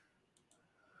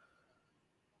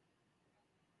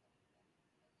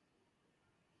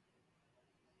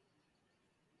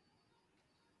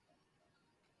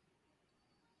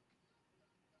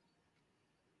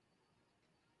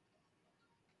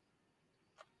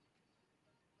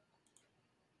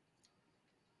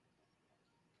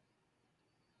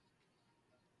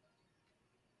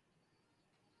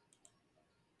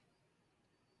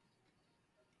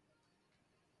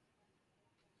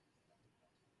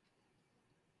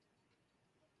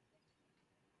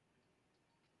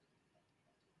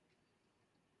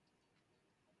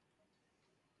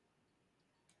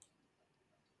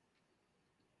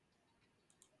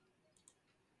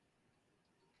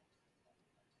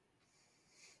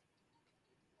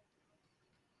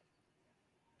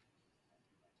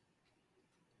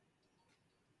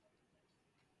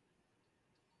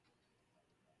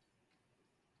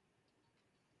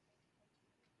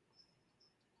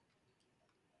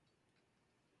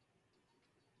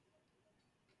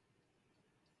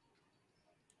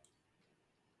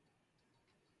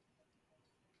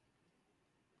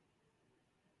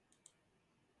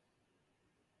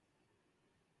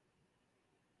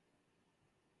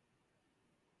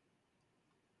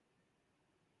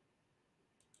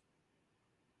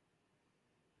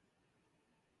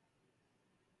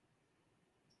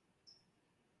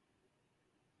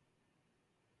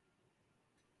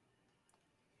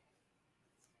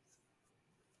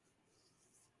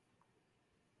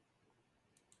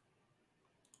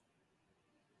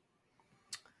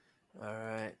 All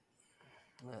right.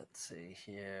 Let's see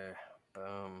here.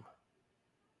 Boom.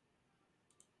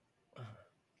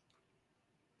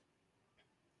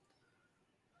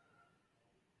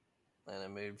 And I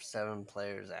moved 7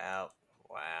 players out.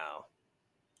 Wow.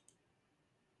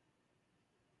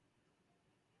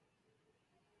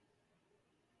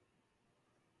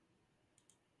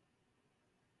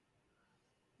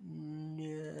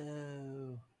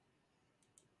 No.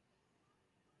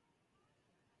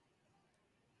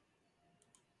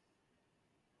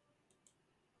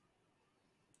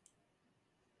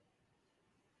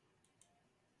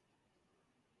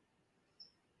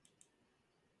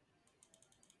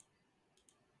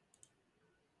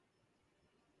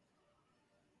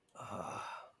 Ugh.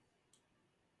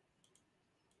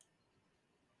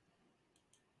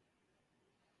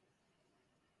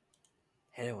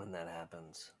 Hate it when that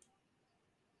happens.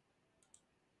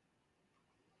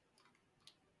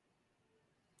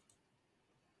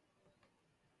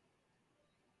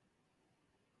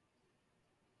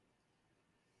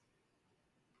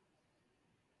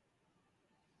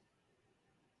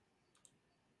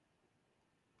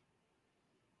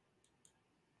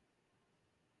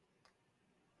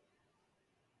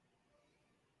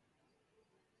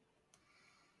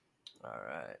 All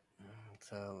right.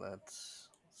 So let's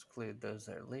exclude those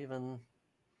that are leaving.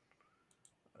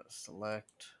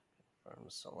 Select, confirm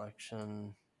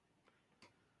selection.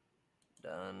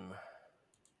 Done.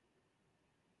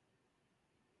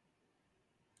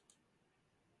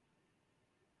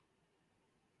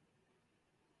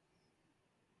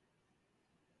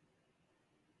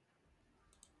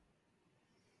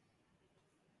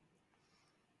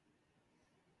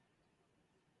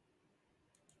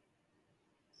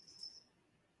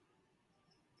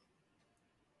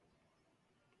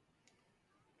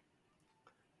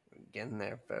 We're getting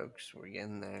there, folks. We're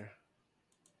getting there.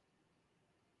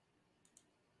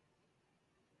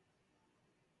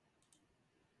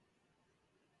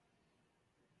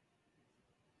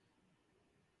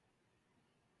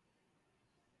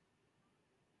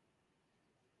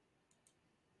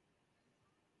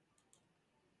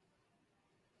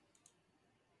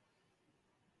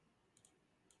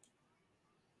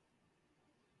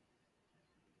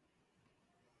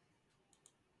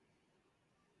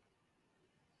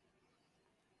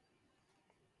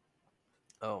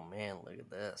 Oh man, look at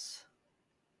this.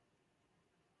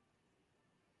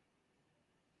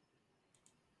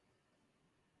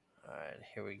 All right,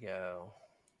 here we go.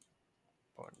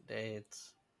 Important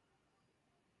dates.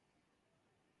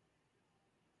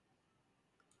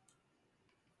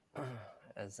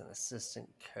 As an assistant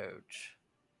coach.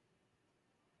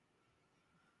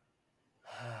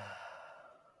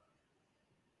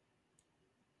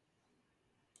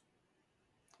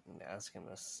 And ask him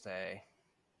to stay.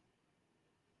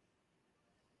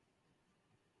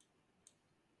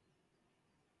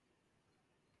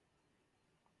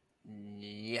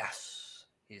 Yes,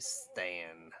 he's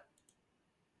staying.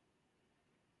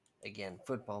 Again,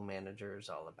 Football Manager is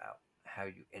all about how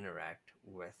you interact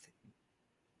with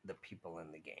the people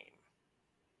in the game.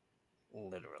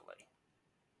 Literally.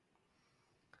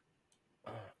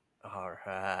 All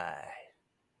right.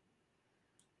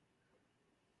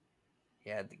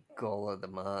 Yeah, the goal of the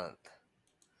month.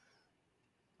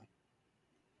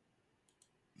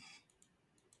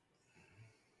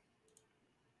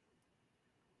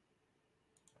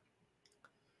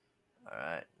 All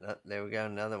right. There we go.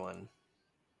 Another one.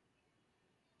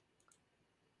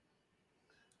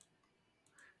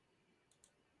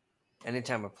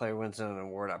 Anytime a player wins an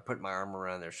award, I put my arm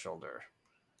around their shoulder.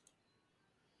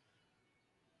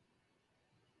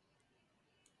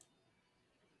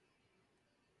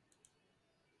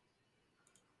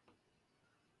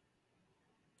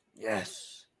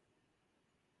 Yes.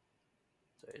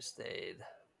 So he stayed.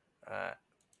 All right.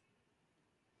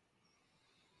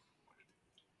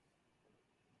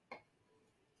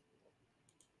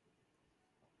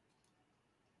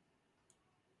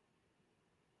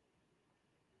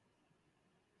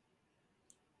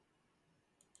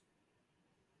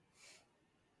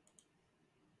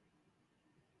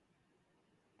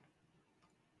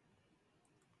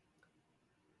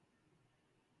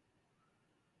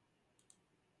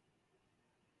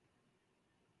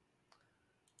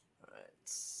 All right.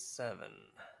 7.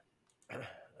 All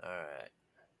right.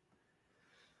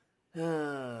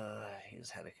 He's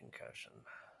had a concussion.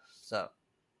 So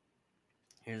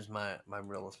here's my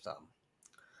rule of thumb.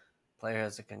 Player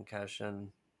has a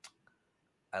concussion.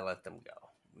 I let them go,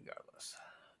 regardless.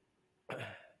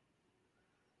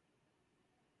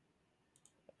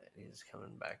 He's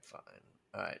coming back fine.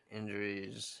 All right,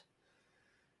 injuries.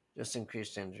 Just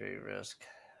increased injury risk.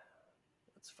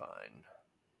 That's fine.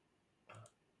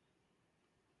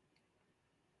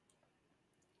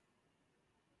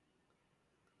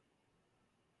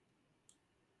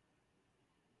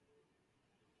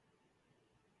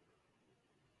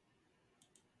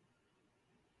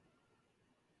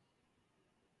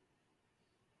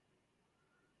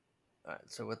 All right,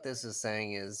 so what this is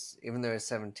saying is, even though he's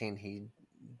 17, he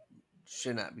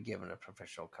should not be given a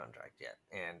professional contract yet,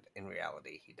 and in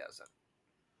reality, he doesn't.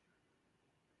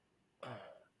 All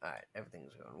right,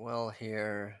 everything's going well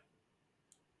here.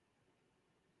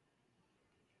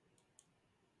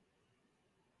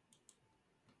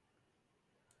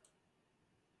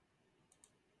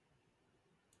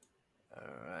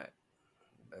 All right,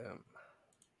 boom.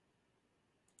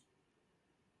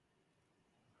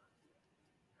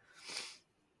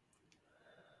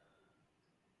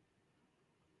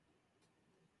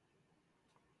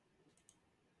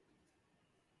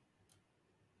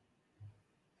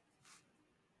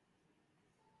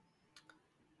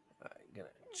 All right, gonna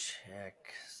check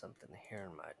something here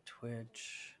in my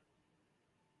Twitch.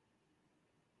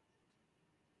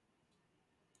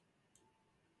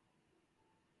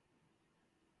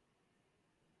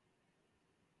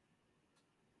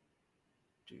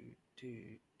 Do, do,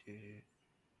 do.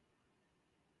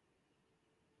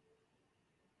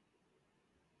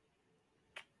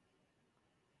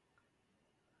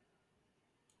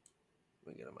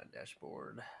 to my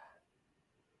dashboard.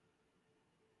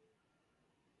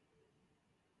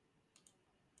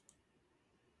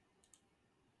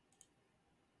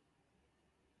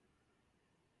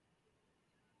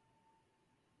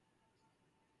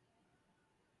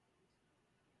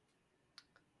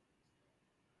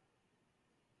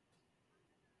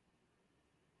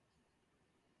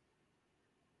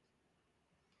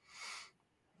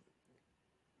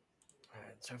 All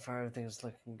right, so far everything's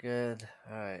looking good.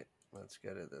 All right, let's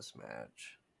go to this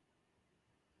match.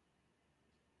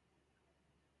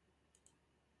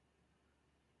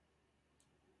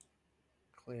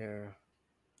 Clear.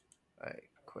 All right,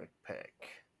 quick pick.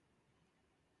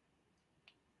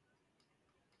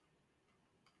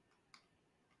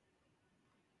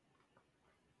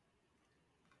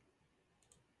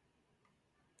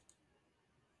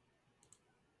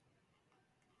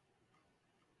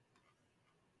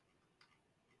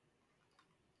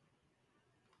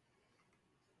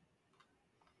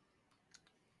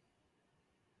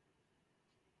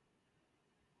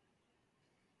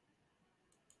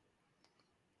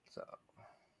 So,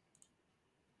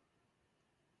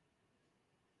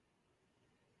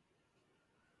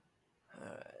 all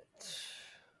right.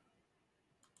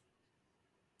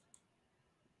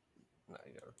 Now I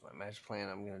go with my match plan.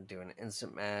 I'm going to do an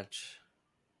instant match.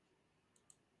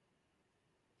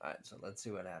 All right, so let's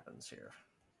see what happens here.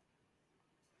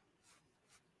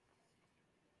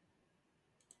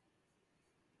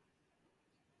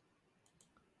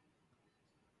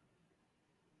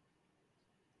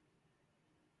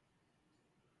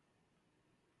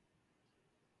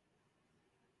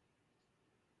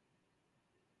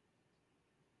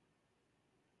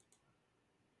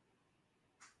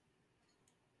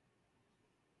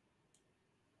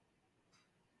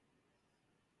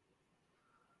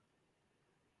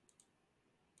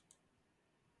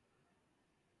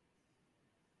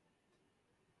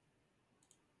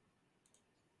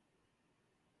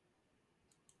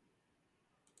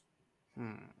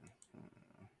 Hmm.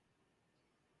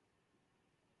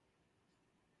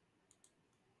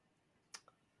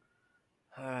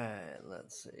 All right,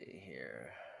 let's see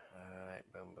here. All right,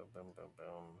 boom, boom, boom, boom,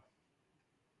 boom.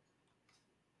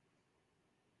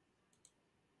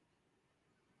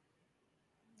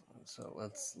 So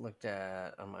let's look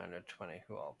at on my under 20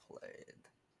 who all played.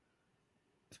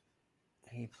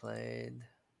 He played.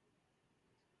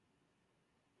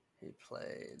 He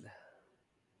played.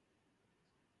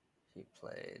 He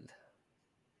played.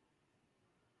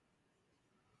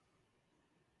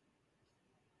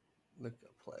 Luca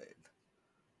played.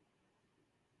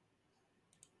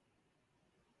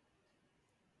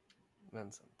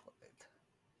 Vincent played.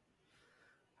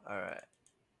 All right.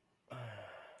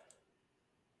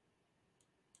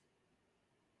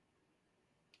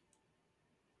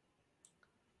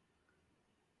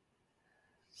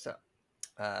 So,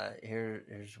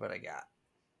 here's what I got.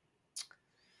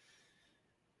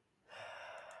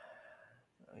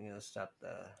 I'm gonna stop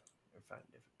or find a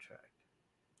different track.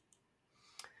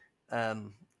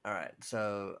 All right.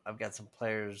 So I've got some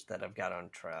players that I've got on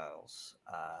trials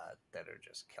that are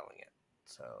just killing it.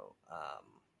 So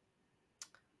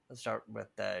let's start with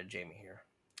Jamie here.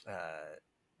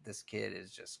 This kid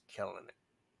is just killing it.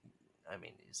 I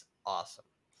mean, he's awesome.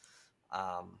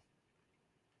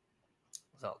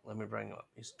 So let me bring him up.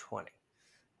 He's 20.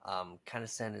 Kind of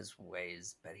set his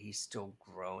ways, but he's still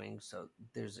growing. So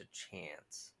there's a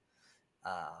chance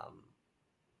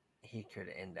he could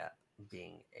end up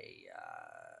being a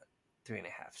 3.5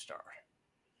 star,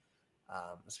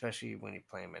 especially when you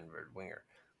play him in red winger.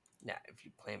 Now, if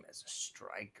you play him as a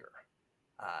striker,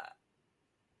 uh,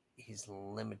 he's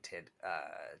limited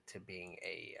to being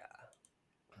a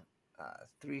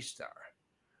 3 star.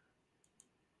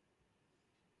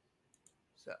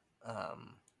 So,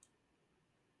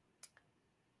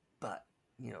 but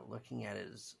looking at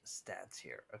his stats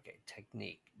here, okay,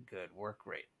 technique good, work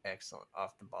rate excellent,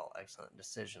 off the ball excellent,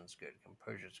 decisions good,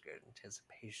 composure's good,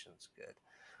 anticipation's good.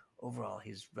 Overall,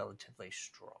 he's relatively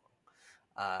strong.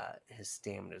 His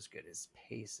stamina is good. His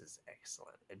pace is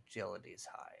excellent. Agility is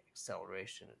high.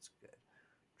 Acceleration is good.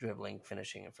 Dribbling,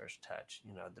 finishing, and first touch.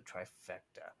 The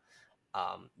trifecta.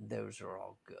 Those are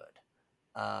all good.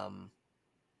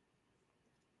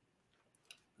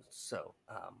 So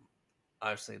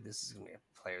obviously, this is going to be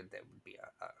a player that would be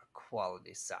a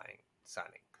quality signing. So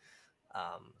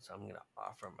I'm going to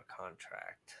offer him a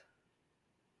contract,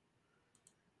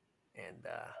 and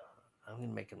I'm going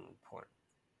to make him important.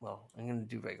 Well, I'm going to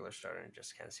do regular starter and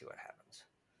just kind of see what happens.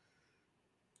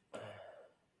 All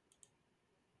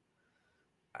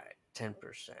right, 10%.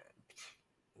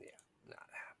 Yeah, not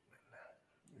happening.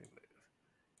 Remove.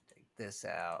 Take this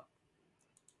out,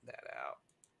 that out.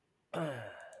 Dang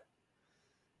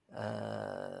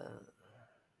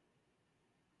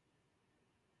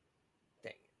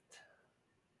it.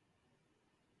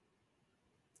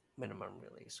 Minimum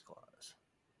release clause.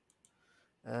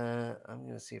 I'm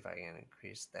going to see if I can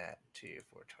increase that to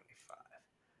 425.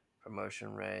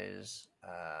 Promotion raise.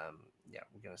 Yeah,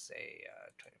 we're going to say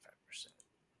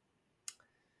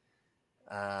 25%.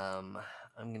 I'm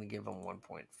going to give them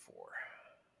 1.4.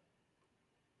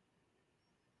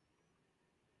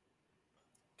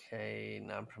 Okay,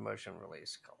 non-promotion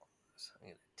release clause. I'm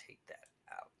going to take that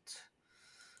out.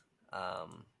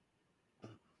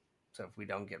 So if we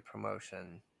don't get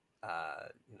promotion, I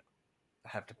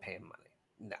have to pay him money.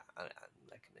 No, I'm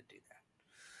not going to do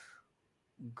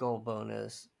that. Goal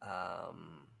bonus.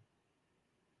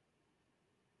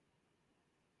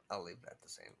 I'll leave that the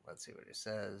same. Let's see what he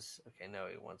says. Okay, no,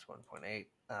 he wants 1.8.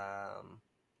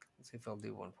 Let's see if he'll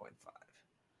do 1.5.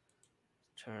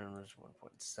 Terms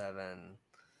 1.7.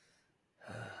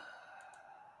 Come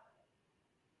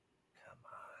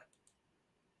on.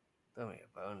 Throw me a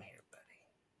bone here, buddy.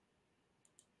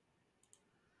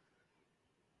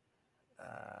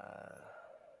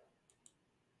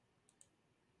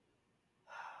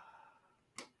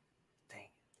 Dang it.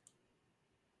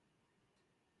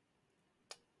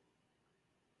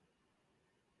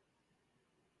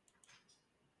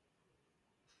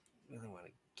 Really want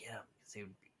to get him because he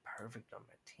would be perfect on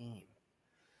my team.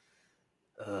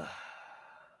 Ugh.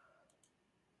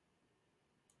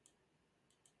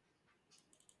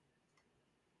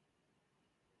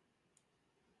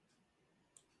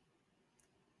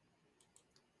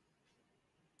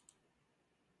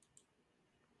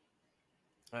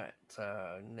 All right,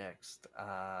 so next,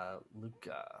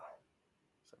 Luca,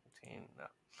 17. No,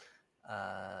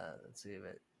 let's see if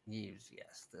it Yves.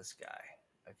 Yes, this guy.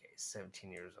 Okay, 17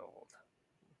 years old.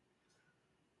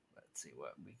 Let's see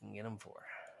what we can get him for.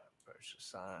 Purchase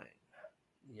sign,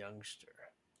 youngster.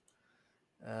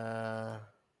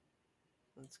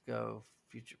 Let's go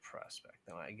future prospect.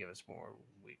 That might give us more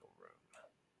wiggle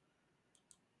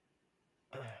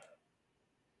room.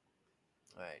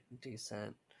 All right,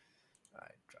 decent. All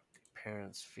right, drop the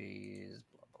appearance fees.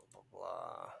 Blah blah blah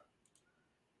blah.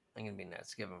 I'm gonna be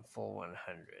nice. Give him full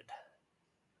 100.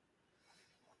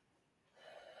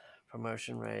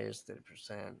 Promotion raise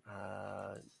 30%.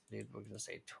 Dude, we're gonna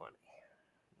say 20.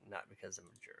 Not because I'm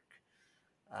a jerk.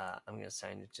 I'm gonna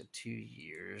sign it to 2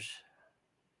 years.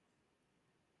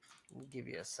 We'll give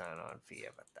you a sign-on fee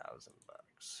of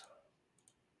 $1,000.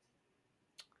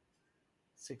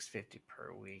 $650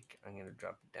 per week. I'm gonna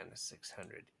drop it down to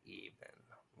 600 even.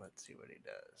 Let's see what he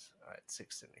does. All right,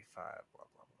 675. Blah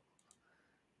blah blah.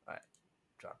 All right,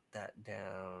 drop that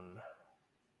down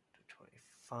to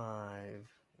 25.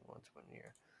 Once 1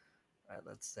 year. All right,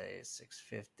 let's say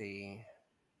 650.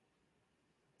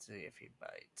 Let's see if he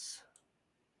bites.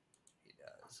 He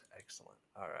does. Excellent.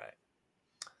 All right.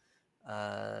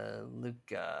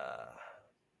 Luca.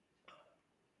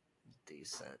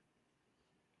 Decent.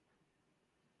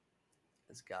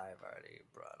 This guy I've already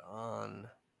brought on.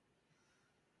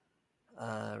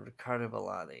 Ricardo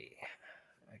Bellotti.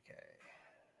 Okay.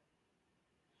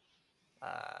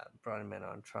 Brought him in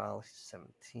on trial. He's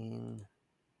 17.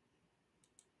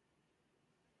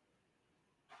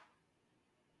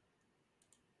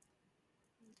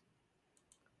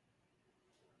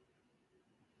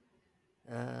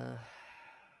 Yeah,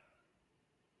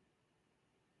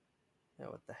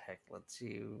 what the heck? Let's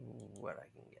see what I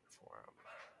can get for him.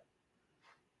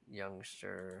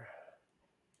 Youngster.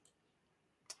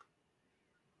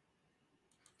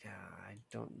 Yeah, I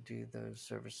don't do those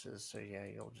services, so yeah,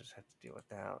 you'll just have to deal with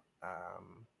that.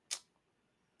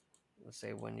 Let's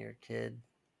say 1 year kid.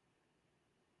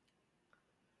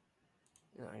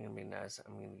 I'm gonna be nice.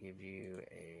 I'm gonna give you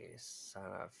a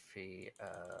sign-off fee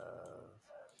of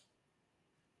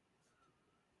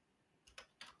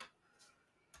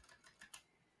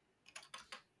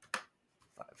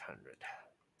 $500.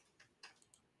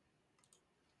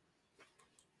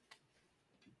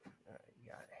 All right,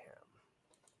 got him.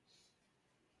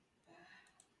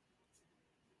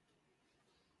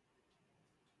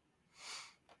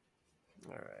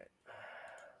 All right,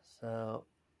 so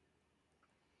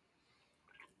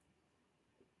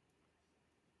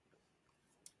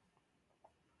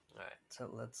so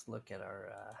let's look at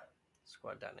our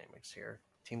squad dynamics here.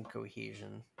 Team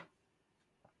cohesion.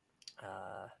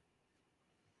 Uh,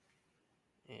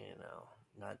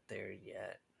 not there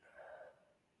yet.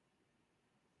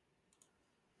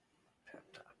 Pep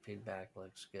talk feedback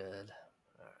looks good.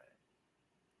 All right.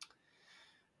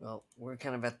 Well, we're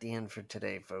kind of at the end for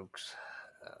today, folks.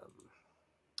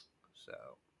 So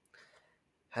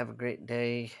have a great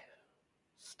day.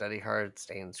 Study hard,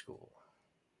 stay in school.